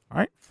 4. All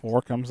right,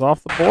 4 comes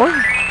off the board.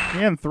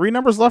 Again, 3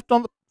 numbers left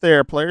on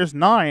there, players.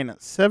 9,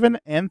 7,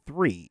 and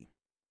 3.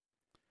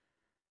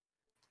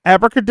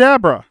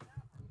 Abracadabra,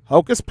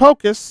 Hocus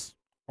Pocus,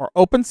 or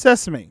Open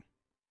Sesame?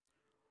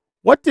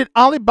 What did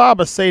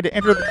Alibaba say to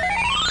enter the...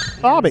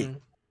 Bobby.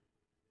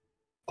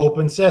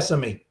 Open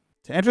Sesame.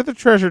 To enter the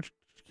treasure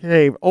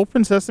cave,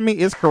 Open Sesame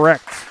is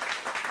correct.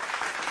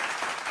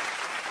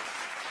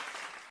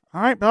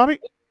 All right, Bobby.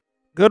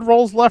 Good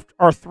rolls left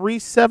are 3,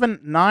 7,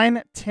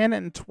 9, 10,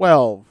 and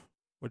 12.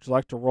 Would you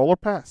like to roll or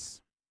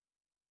pass?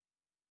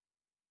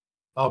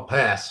 I'll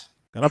pass.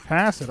 Gonna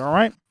pass it, all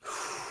right.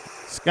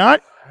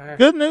 Scott,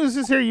 good news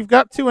is here. You've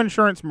got 2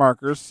 insurance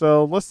markers,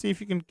 so let's see if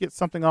you can get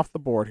something off the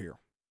board here.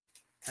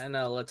 I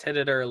know. Let's hit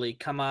it early.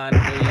 Come on,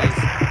 please.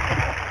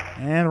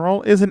 And the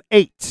roll is an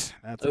 8.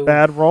 That's a Ooh.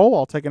 bad roll.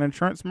 I'll take an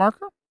insurance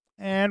marker,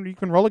 and you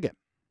can roll again.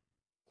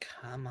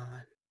 Come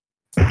on.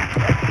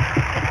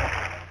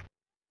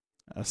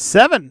 A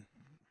 7.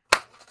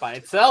 By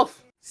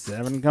itself.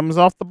 7 comes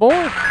off the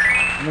board,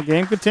 and the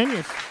game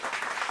continues.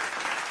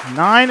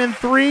 9 and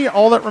 3,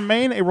 all that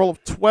remain. A roll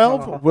of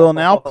 12 will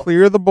now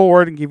clear the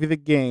board and give you the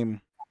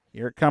game.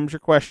 Here comes your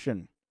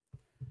question.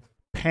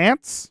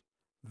 Pants,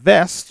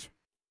 vest,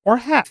 or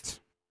hat?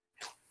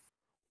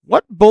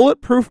 What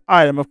bulletproof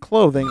item of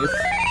clothing is...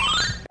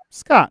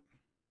 Scott.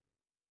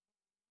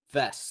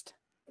 Vest.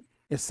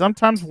 Is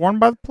sometimes worn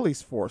by the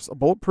police force. A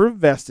bulletproof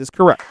vest is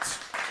correct.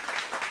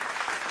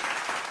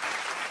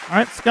 All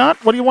right,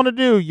 Scott, what do you want to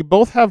do? You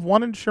both have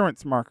 1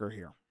 insurance marker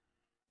here.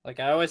 Like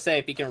I always say,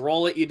 if you can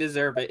roll it, you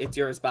deserve it. It's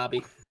yours,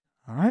 Bobby.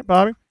 All right,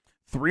 Bobby.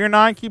 3 or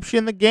 9 keeps you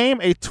in the game.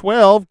 A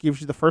 12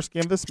 gives you the first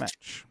game of this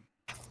match.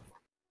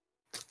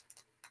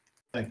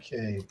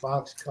 Okay,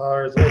 box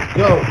cars. Let's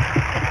go.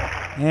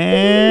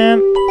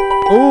 And,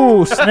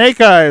 ooh,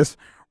 snake eyes.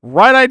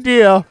 Right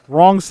idea,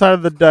 wrong side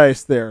of the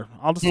dice there.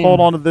 I'll just hold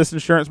on to this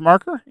insurance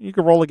marker. You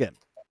can roll again.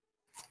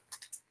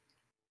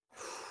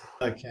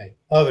 Okay,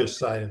 other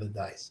side of the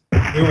dice.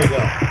 Here we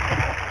go.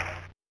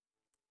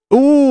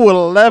 Ooh,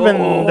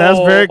 11. That's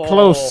very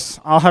close.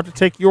 I'll have to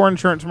take your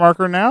insurance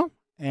marker now,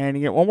 and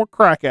you get 1 more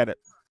crack at it.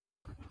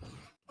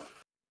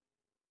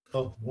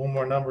 Oh, 1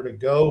 more number to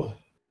go.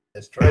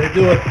 Let's try to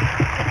do it.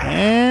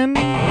 And,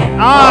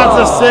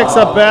 it's a 6,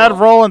 a bad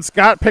roll, and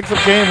Scott picks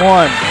up game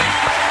 1.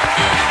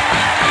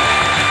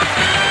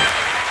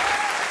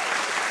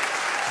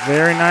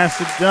 Very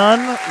nicely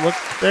done. Look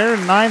there,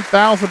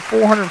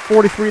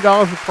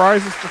 $9,443 of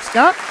prizes for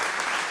Scott.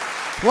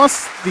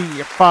 Plus the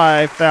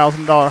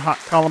 $5,000 hot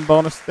column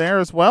bonus there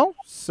as well.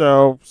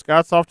 So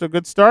Scott's off to a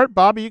good start.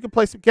 Bobby, you can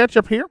play some catch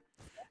up here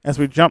as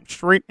we jump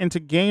straight into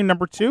game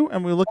number 2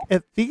 and we look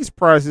at these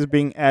prizes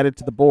being added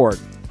to the board.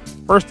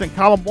 First in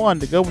column 1,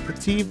 to go with the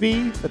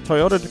TV, the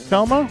Toyota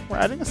Tacoma, we're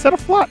adding a set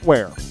of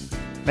flatware,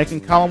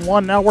 making column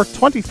 1 now worth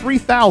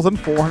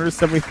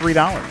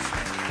 $23,473.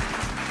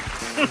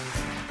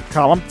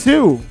 Column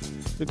 2,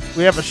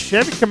 we have a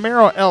Chevy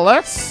Camaro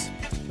LS,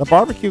 the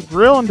barbecue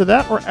grill. Into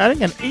that, we're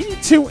adding an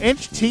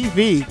 82-inch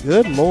TV.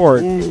 Good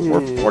Lord.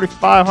 Worth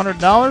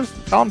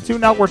 $4,500. Column 2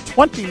 now worth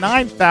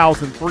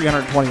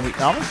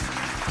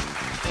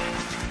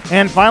 $29,328.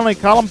 And finally,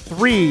 column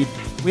 3,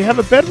 we have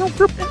a bedroom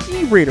group and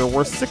e-reader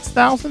worth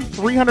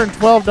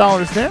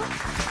 $6,312 there.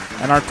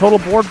 And our total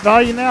board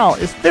value now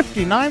is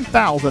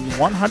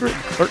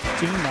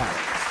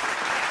 $59,113.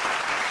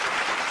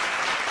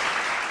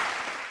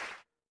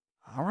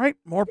 All right,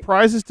 more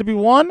prizes to be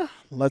won.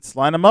 Let's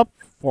line them up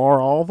for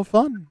all the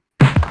fun.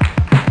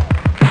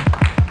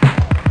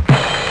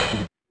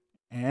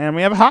 And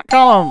we have a hot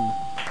column.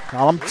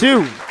 Column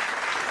 2.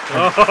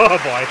 Oh,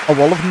 boy. A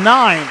roll of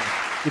 9.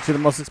 Get you the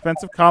most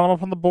expensive column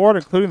up on the board,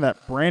 including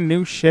that brand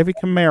new Chevy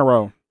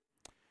Camaro.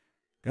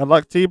 Good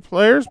luck to you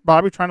players.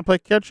 Bobby trying to play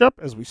catch up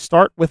as we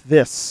start with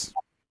this.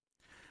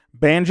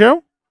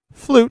 Banjo,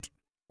 flute,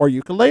 or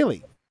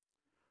ukulele?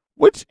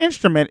 Which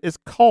instrument is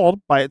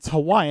called by its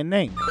Hawaiian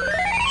name?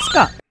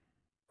 Scott.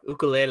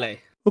 Ukulele.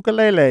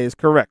 Ukulele is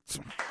correct.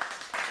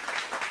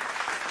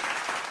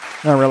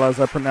 I realize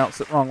I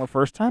pronounced it wrong the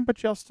first time,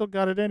 but y'all still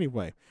got it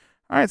anyway.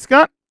 All right,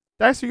 Scott,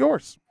 dice are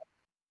yours.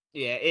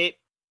 Yeah,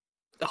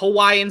 the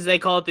Hawaiians, they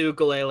call it the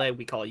ukulele.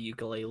 We call it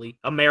ukulele.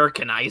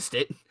 Americanized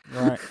it.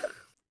 All right.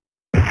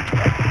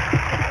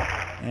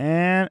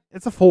 And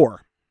it's a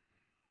 4.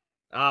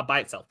 By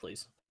itself,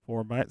 please.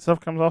 4 by itself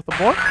comes off the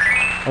board.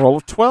 A roll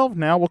of 12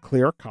 now will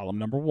clear column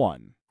number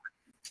 1.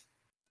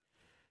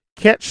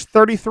 Catch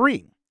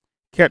 33.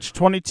 Catch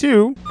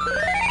 22.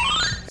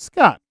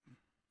 Scott.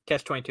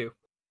 Catch 22.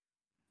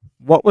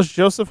 What was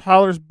Joseph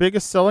Haller's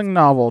biggest selling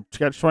novel?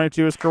 Catch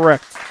 22 is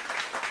correct.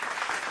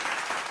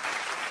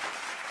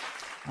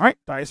 All right,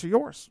 dice are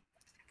yours.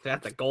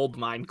 That's a gold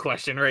mine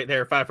question right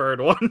there if I've heard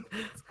one.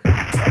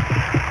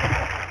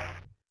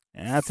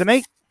 And that's an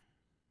 8.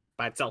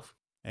 By itself.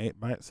 8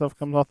 by itself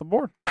comes off the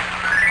board.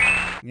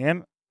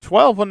 And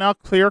 12 will now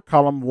clear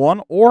column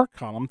 1 or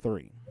column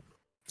 3.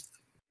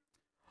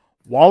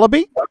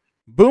 Wallaby,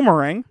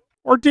 boomerang,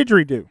 or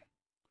didgeridoo?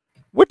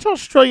 Which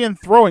Australian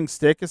throwing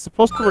stick is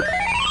supposed to...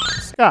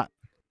 Scott.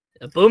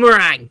 A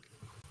boomerang.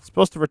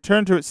 Supposed to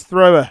return to its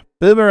thrower.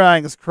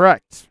 Boomerang is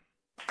correct.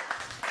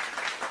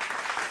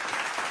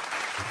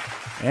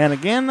 And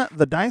again,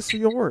 the dice are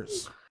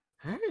yours.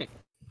 All right.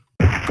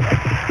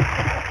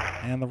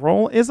 And the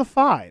roll is a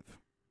 5.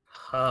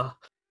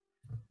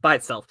 By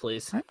itself,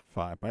 please. All right,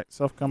 5 by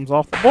itself comes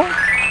off the board.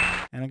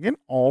 And again,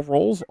 all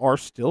rolls are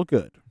still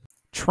good.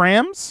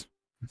 Trams,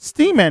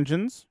 steam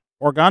engines,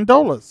 or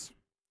gondolas?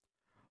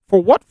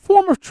 For what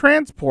form of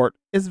transport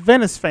is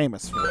Venice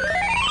famous for?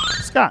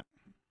 Scott.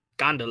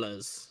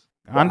 Gondolas.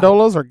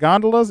 Gondolas or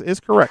gondolas is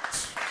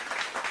correct.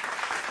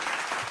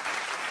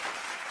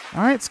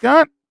 All right,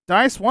 Scott.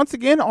 Dice once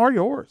again are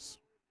yours.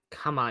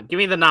 Come on, give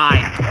me the 9.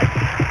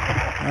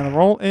 And the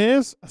roll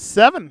is a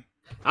 7.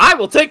 I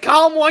will take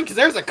column 1 because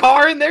there's a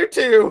car in there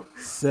too.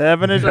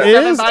 7 it So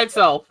 7 is. by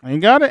itself. You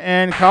got it.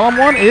 And column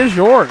 1 is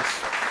yours.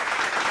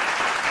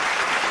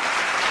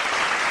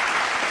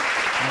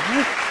 All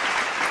right.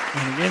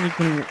 And again, you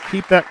can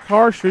keep that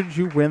car should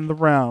you win the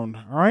round.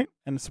 All right.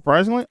 And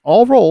surprisingly,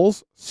 all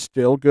rolls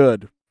still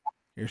good.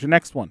 Here's your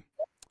next one.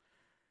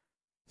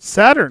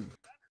 Saturn,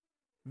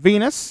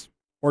 Venus,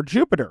 or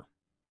Jupiter?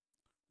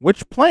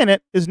 Which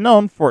planet is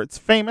known for its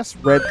famous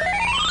red...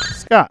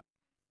 Scott.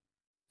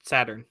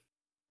 Saturn.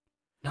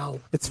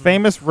 No. Its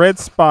famous red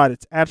spot.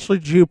 It's actually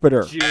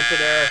Jupiter.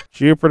 Jupiter.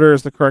 Jupiter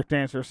is the correct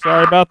answer.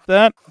 Sorry about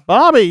that.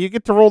 Bobby, you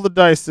get to roll the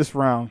dice this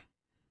round.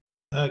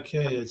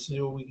 Okay, let's see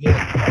what we get.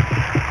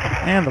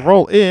 And the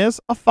roll is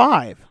a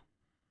 5.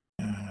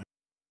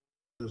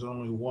 There's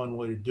only one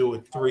way to do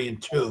it, 3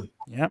 and 2.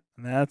 Yep,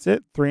 and that's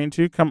it. 3 and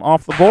 2 come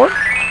off the board.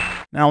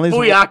 Now these.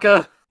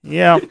 Booyaka.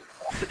 Yeah.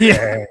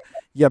 Yeah.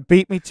 You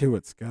beat me to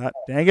it, Scott.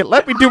 Dang it.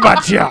 Let me do my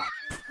job.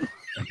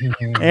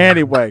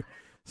 Anyway,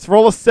 let's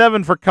roll a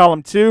 7 for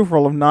column 2,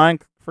 roll of 9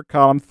 for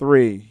column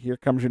 3. Here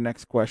comes your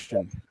next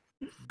question.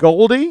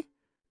 Goldie,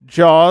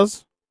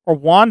 Jaws, or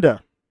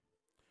Wanda?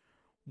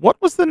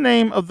 What was the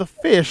name of the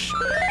fish?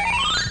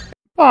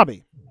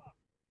 Bobby.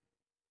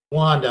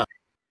 Wanda.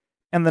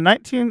 And the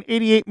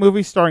 1988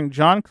 movie starring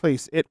John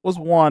Cleese, it was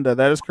Wanda.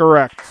 That is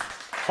correct.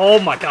 Oh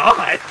my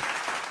god.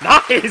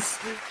 Nice.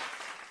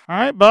 All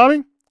right,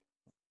 Bobby.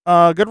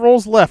 Good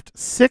rolls left.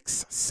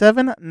 6,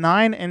 7,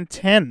 9, and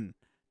 10.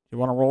 You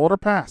want to roll it or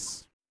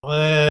pass?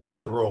 Let's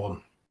roll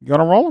them. You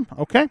going to roll them?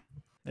 Okay.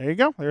 There you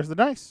go. There's the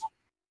dice.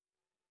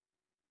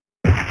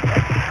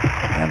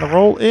 And the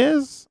roll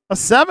is a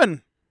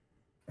 7.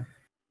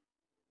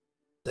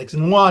 6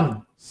 and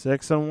 1.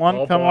 6 and 1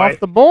 Oh, come boy. off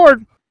the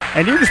board.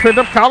 And you just picked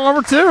up column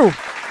number 2.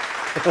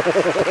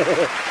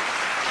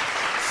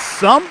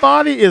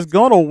 Somebody is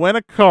going to win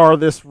a car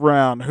this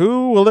round.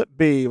 Who will it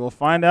be? We'll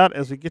find out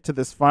as we get to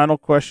this final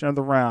question of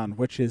the round,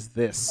 which is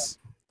this.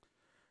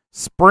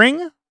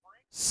 Spring,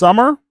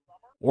 summer,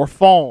 or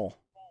fall?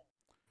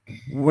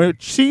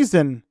 Which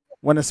season,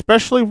 when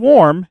especially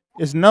warm,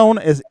 is known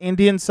as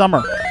Indian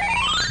summer?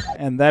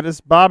 And that is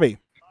Bobby.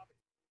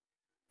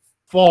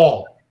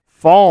 Fall.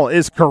 Fall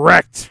is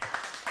correct.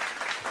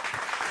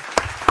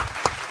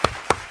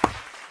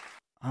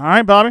 All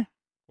right, Bobby.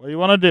 What do you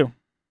want to do?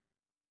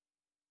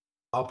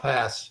 I'll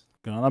pass.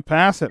 Gonna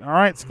pass it. All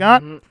right,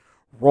 Scott.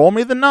 Roll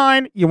me the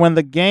 9. You win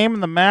the game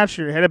and the match.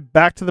 You're headed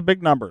back to the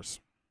big numbers.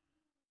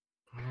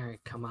 All right,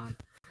 come on.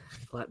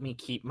 Let me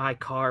keep my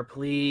car,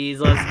 please.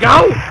 Let's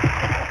go.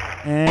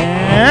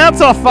 And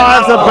it's a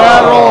 5's a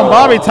bad roll, and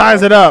Bobby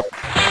ties it up.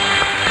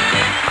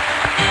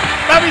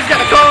 Bobby's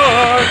got a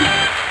car.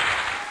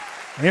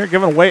 Here,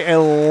 giving away a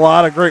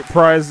lot of great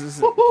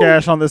prizes,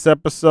 cash on this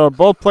episode.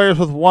 Both players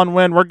with 1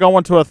 win. We're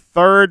going to a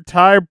third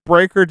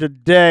tiebreaker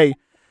today.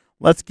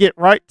 let's get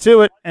right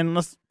to it, and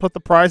let's put the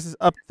prizes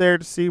up there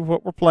to see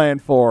what we're playing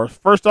for.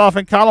 First off,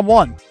 in column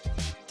 1,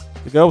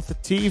 to go with the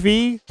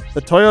TV,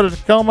 the Toyota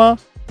Tacoma,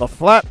 the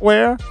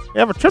flatware, we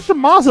have a trip to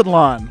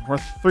Mazatlan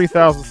worth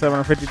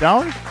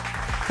 $3,750.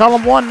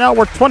 Column 1 now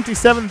worth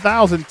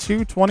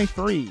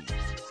 $27,223.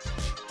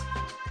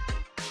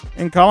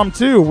 In column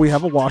 2, we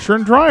have a washer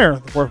and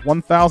dryer worth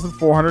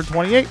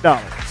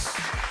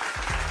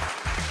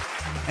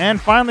 $1,428.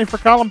 And finally, for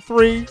column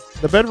 3,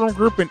 the bedroom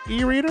group and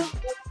e-reader.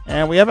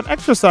 And we have an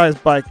exercise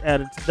bike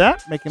added to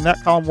that, making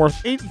that column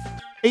worth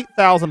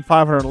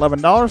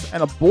 $8,511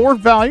 and a board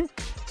value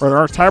for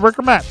our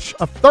tiebreaker match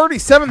of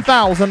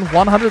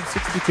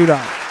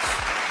 $37,162.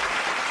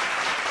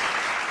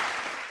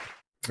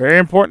 Very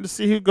important to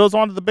see who goes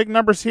on to the big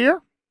numbers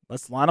here.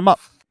 Let's line them up.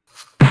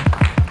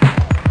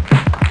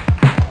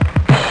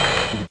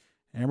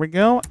 There we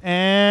go.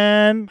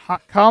 And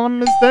hot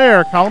column is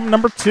there. Column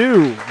number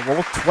 2.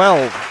 Roll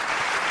 12.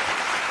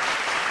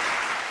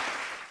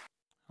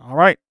 All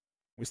right.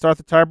 We start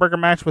the tiebreaker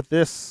match with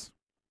this.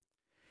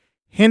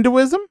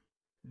 Hinduism,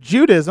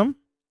 Judaism,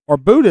 or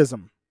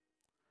Buddhism?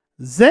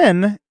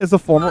 Zen is a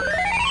form of...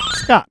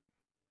 Scott.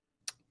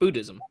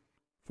 Buddhism.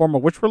 Form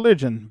of which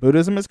religion?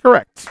 Buddhism is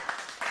correct.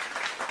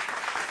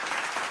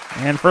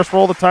 And first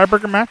roll of the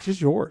tiebreaker match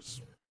is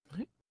yours.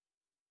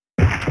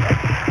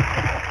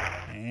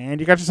 And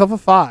you got yourself a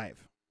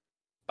 5.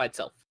 By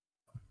itself.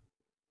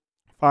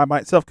 5 by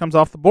itself comes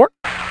off the board.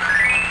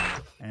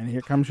 And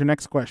here comes your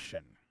next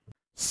question.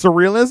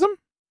 Surrealism,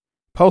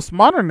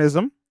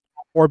 postmodernism,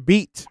 or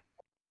beat?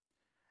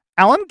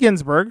 Allen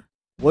Ginsberg,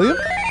 William,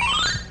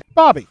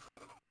 Bobby.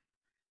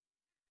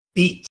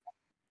 Beat.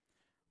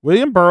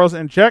 William Burroughs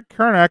and Jack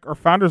Kerouac are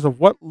founders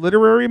of what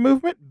literary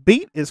movement?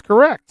 Beat is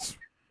correct.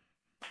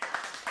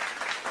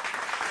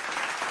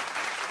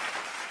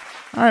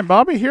 All right,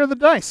 Bobby, here are the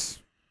dice.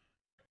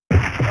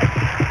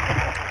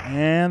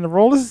 And the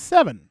roll is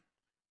 7.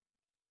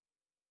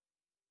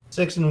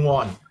 6 and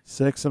 1.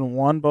 6 and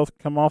 1 both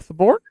come off the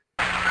board.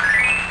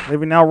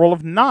 Leaving now a roll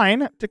of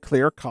 9 to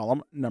clear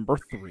column number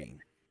 3.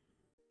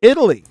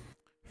 Italy,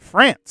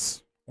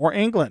 France, or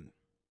England?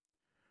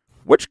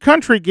 Which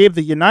country gave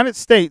the United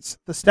States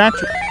the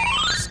Statue?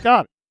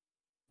 Scott.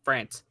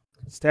 France.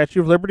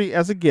 Statue of Liberty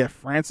as a gift.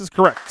 France is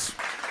correct.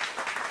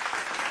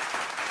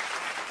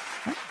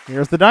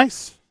 Here's the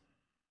dice.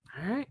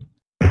 All right.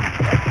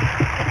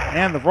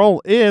 And the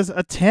roll is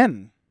a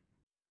 10.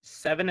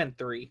 7 and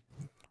 3.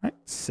 All right,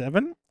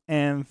 7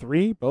 and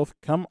 3 both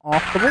come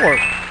off the board.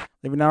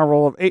 Leaving now a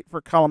roll of 8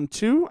 for column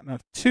 2 and a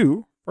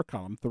 2 for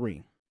column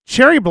 3.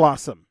 Cherry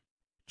Blossom,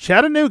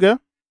 Chattanooga,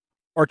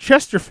 or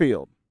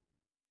Chesterfield?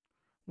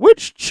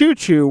 Which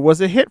choo-choo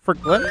was a hit for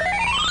Glenn?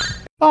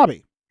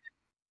 Bobby.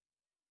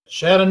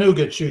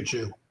 Chattanooga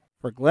choo-choo.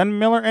 For Glenn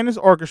Miller and his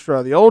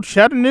orchestra, the old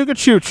Chattanooga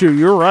choo-choo.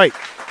 You're right.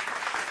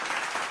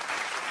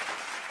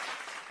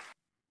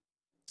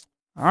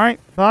 All right,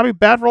 Bobby,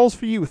 bad rolls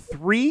for you.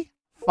 3,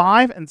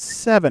 5, and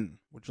 7.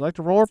 Would you like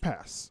to roll or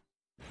pass?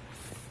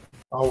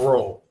 I'll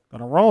roll.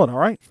 Gonna roll it, all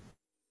right.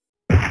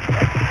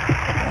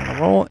 And the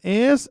roll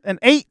is an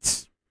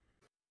 8.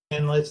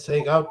 And let's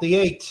take out the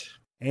 8.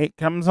 8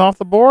 comes off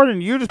the board,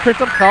 and you just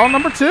picked up column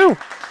number 2.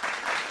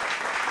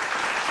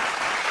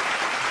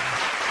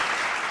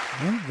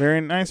 Yeah, very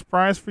nice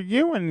prize for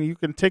you, and you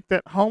can take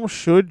that home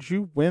should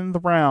you win the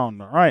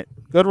round. All right,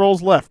 good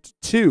rolls left.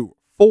 2,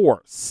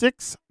 4,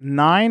 6,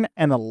 9,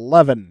 and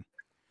 11.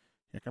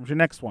 Here comes your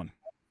next one.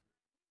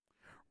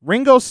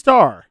 Ringo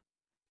Starr,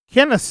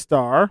 Kenneth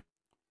Starr,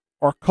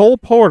 or Cole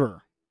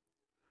Porter?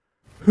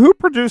 Who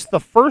produced the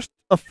first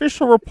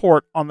official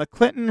report on the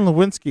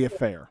Clinton-Lewinsky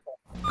affair?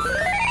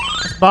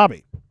 It's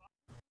Bobby.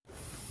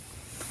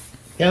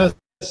 Kenneth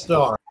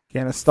Starr.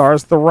 Kenneth Starr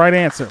is the right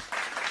answer.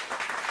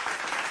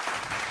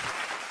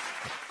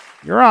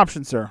 Your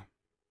option, sir.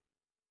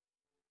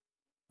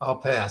 I'll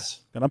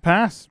pass. Gonna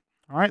pass.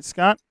 All right,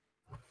 Scott.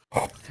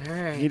 All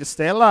right. You need to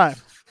stay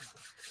alive.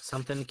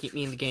 Something to keep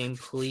me in the game,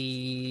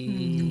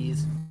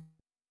 please.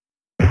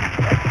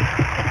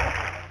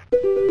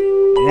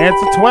 And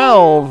it's a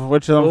 12,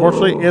 which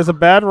unfortunately is a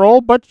bad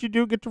roll, but you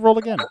do get to roll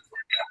again. All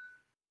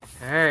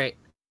right.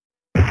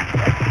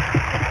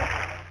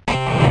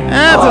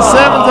 That's a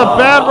 7. It's a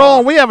bad roll,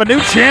 and we have a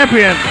new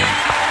champion.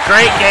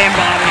 Great game,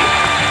 Bobby.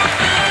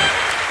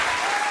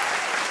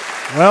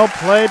 Well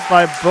played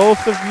by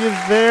both of you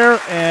there,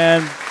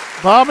 and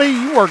Bobby,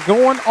 you are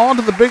going on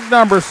to the big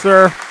numbers,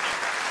 sir.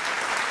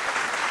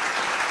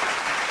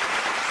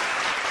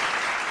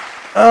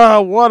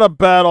 Oh, what a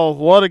battle.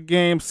 What a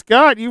game.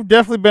 Scott, you've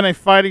definitely been a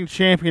fighting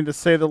champion, to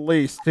say the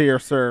least, here,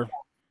 sir.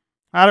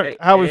 How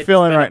are we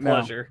feeling right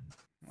now?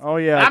 Oh,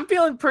 yeah. I'm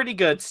feeling pretty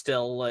good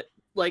still.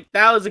 Like,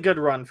 that was a good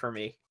run for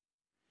me.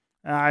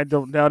 I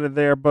don't doubt it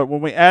there, but when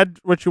we add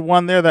what you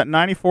won there, that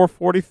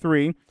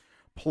 $94.43,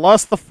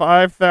 plus the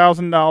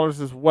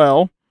 $5,000 as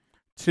well,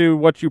 to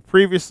what you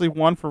previously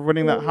won for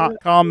winning that hot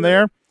column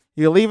there,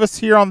 you leave us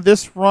here on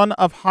this run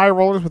of high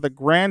rollers with a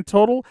grand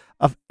total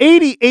of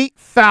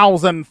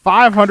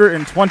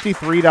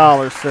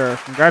 $88,523, sir.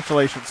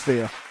 Congratulations to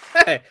you.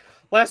 Hey,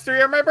 Last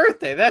 3 are my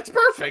birthday. That's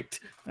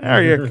perfect.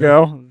 There you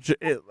go.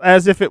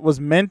 As if it was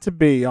meant to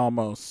be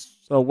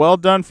almost. So well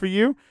done for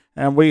you.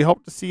 And we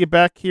hope to see you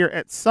back here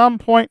at some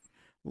point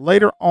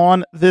later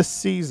on this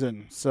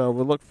season. So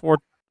we look forward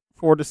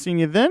to seeing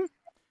you then.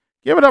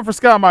 Give it up for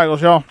Scott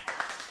Michaels, y'all.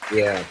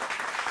 Yeah.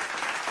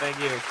 Thank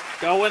you.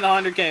 Go win the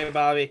 100K,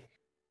 Bobby.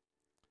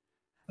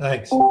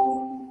 Thanks.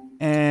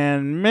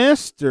 And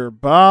Mr.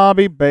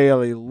 Bobby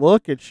Bailey,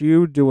 look at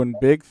you doing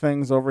big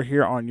things over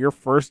here on your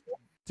first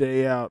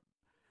day out.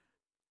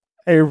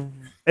 A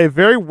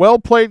very well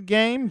played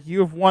game. You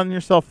have won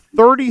yourself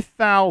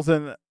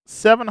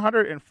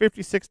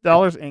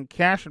 $30,756 in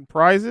cash and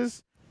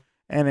prizes.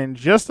 And in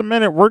just a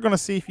minute, we're going to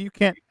see if you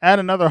can't add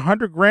another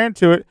 100 grand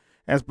to it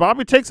as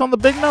Bobby takes on the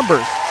big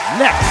numbers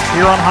next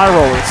here on High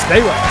Rollers.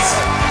 Stay with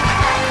us.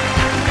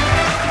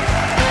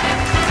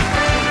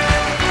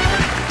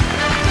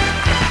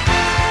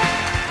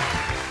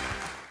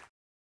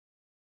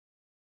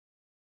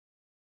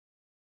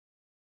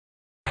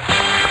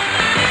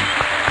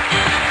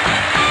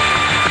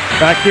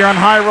 Back here on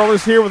High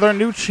Rollers here with our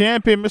new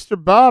champion,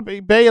 Mr.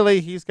 Bobby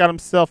Bailey. He's got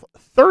himself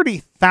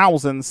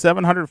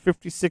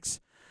 $30,756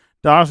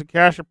 in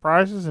cash and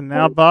prizes. And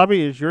now,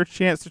 Bobby, is your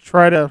chance to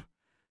try to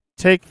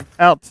take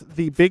out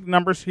the big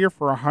numbers here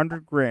for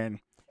 100 grand.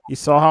 You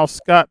saw how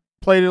Scott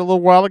played it a little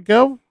while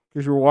ago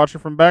because you were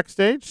watching from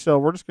backstage. So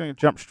we're just going to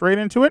jump straight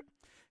into it.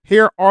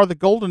 Here are the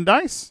golden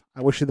dice.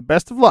 I wish you the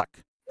best of luck.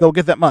 Go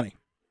get that money.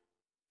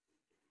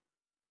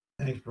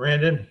 Thanks,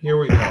 Brandon. Here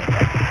we go.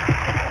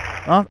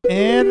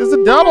 And it's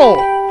a double.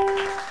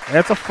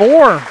 That's a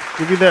 4.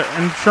 Give you the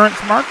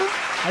insurance marker.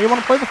 How you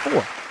want to play the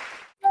 4?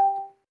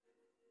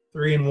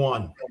 3 and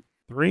 1.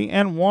 3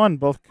 and 1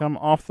 both come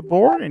off the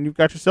board, and you've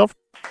got yourself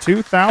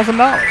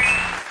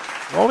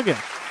 $2,000. Roll again.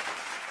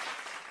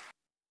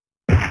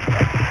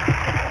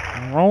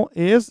 And roll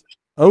is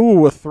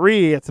a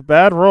 3. It's a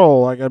bad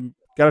roll. I got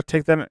to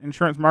take that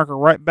insurance marker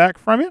right back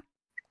from you,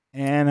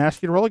 and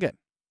ask you to roll again.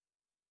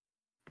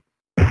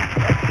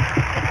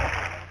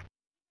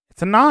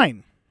 It's a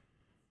 9.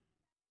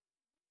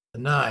 A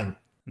 9.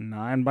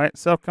 9 by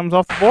itself comes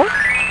off the board.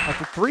 Up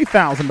to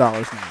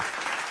 $3,000 now.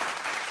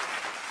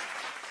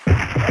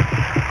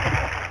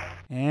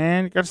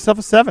 And you got yourself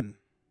a 7.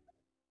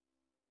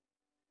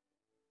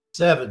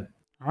 7.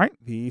 All right,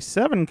 the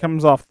 7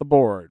 comes off the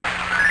board.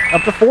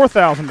 Up to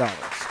 $4,000.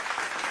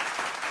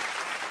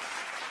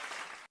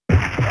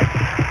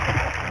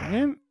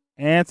 And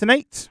it's an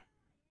 8.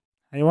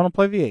 How you want to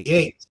play the 8?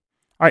 8.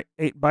 All right,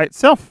 8 by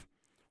itself.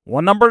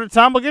 One number at a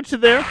time will get you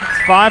there. It's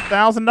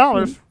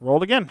 $5,000.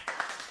 Roll again.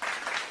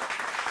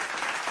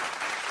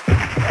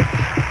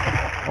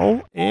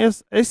 Roll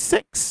is a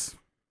 6.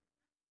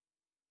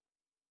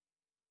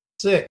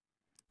 6.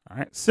 All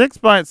right, 6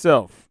 by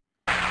itself.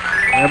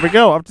 There we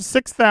go, up to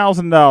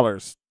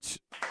 $6,000.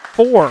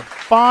 4,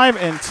 5,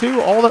 and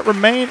 2, all that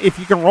remain. If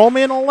you can roll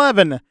me an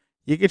 11,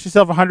 you get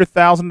yourself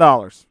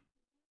 $100,000.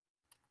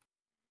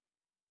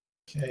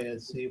 Okay,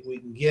 let's see if we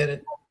can get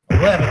it.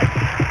 11.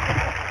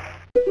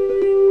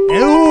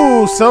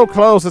 Ooh, so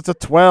close. It's a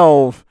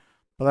 12.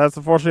 But that's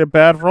unfortunately a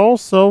bad roll,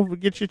 so we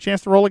get you a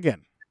chance to roll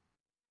again.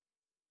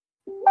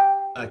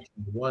 Actually,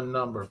 one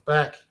number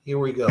back. Here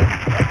we go.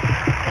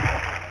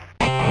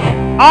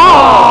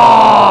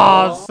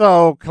 Oh,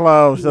 so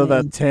close to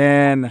the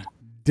 10.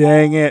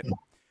 Dang it.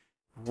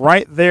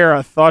 Right there,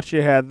 I thought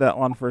you had that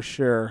one for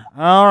sure.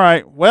 All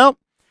right, well,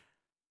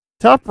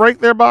 tough break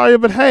there, Bobby,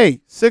 but hey,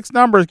 6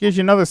 numbers gives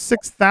you another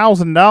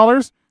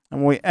 $6,000.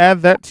 And when we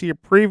add that to your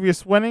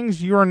previous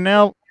winnings, you are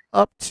now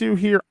up to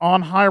here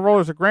on High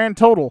Rollers a grand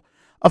total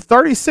of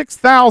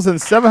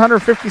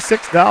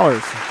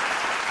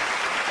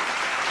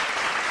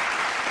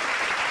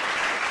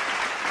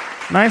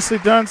 $36,756. Nicely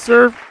done,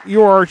 sir.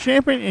 You are our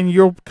champion, and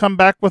you'll come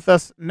back with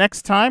us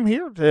next time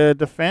here to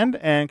defend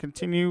and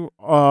continue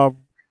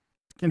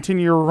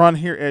your run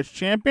here as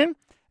champion.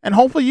 And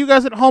hopefully you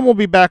guys at home will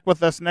be back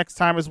with us next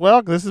time as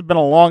well, because this has been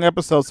a long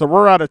episode, so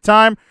we're out of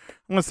time.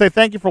 I'm going to say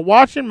thank you for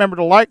watching. Remember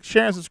to like,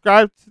 share, and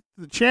subscribe to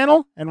the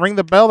channel, and ring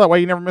the bell. That way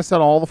you never miss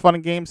out on all the fun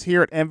and games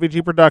here at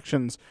MVG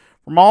Productions.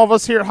 From all of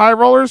us here at High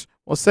Rollers,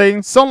 we'll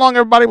say so long,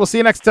 everybody. We'll see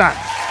you next time.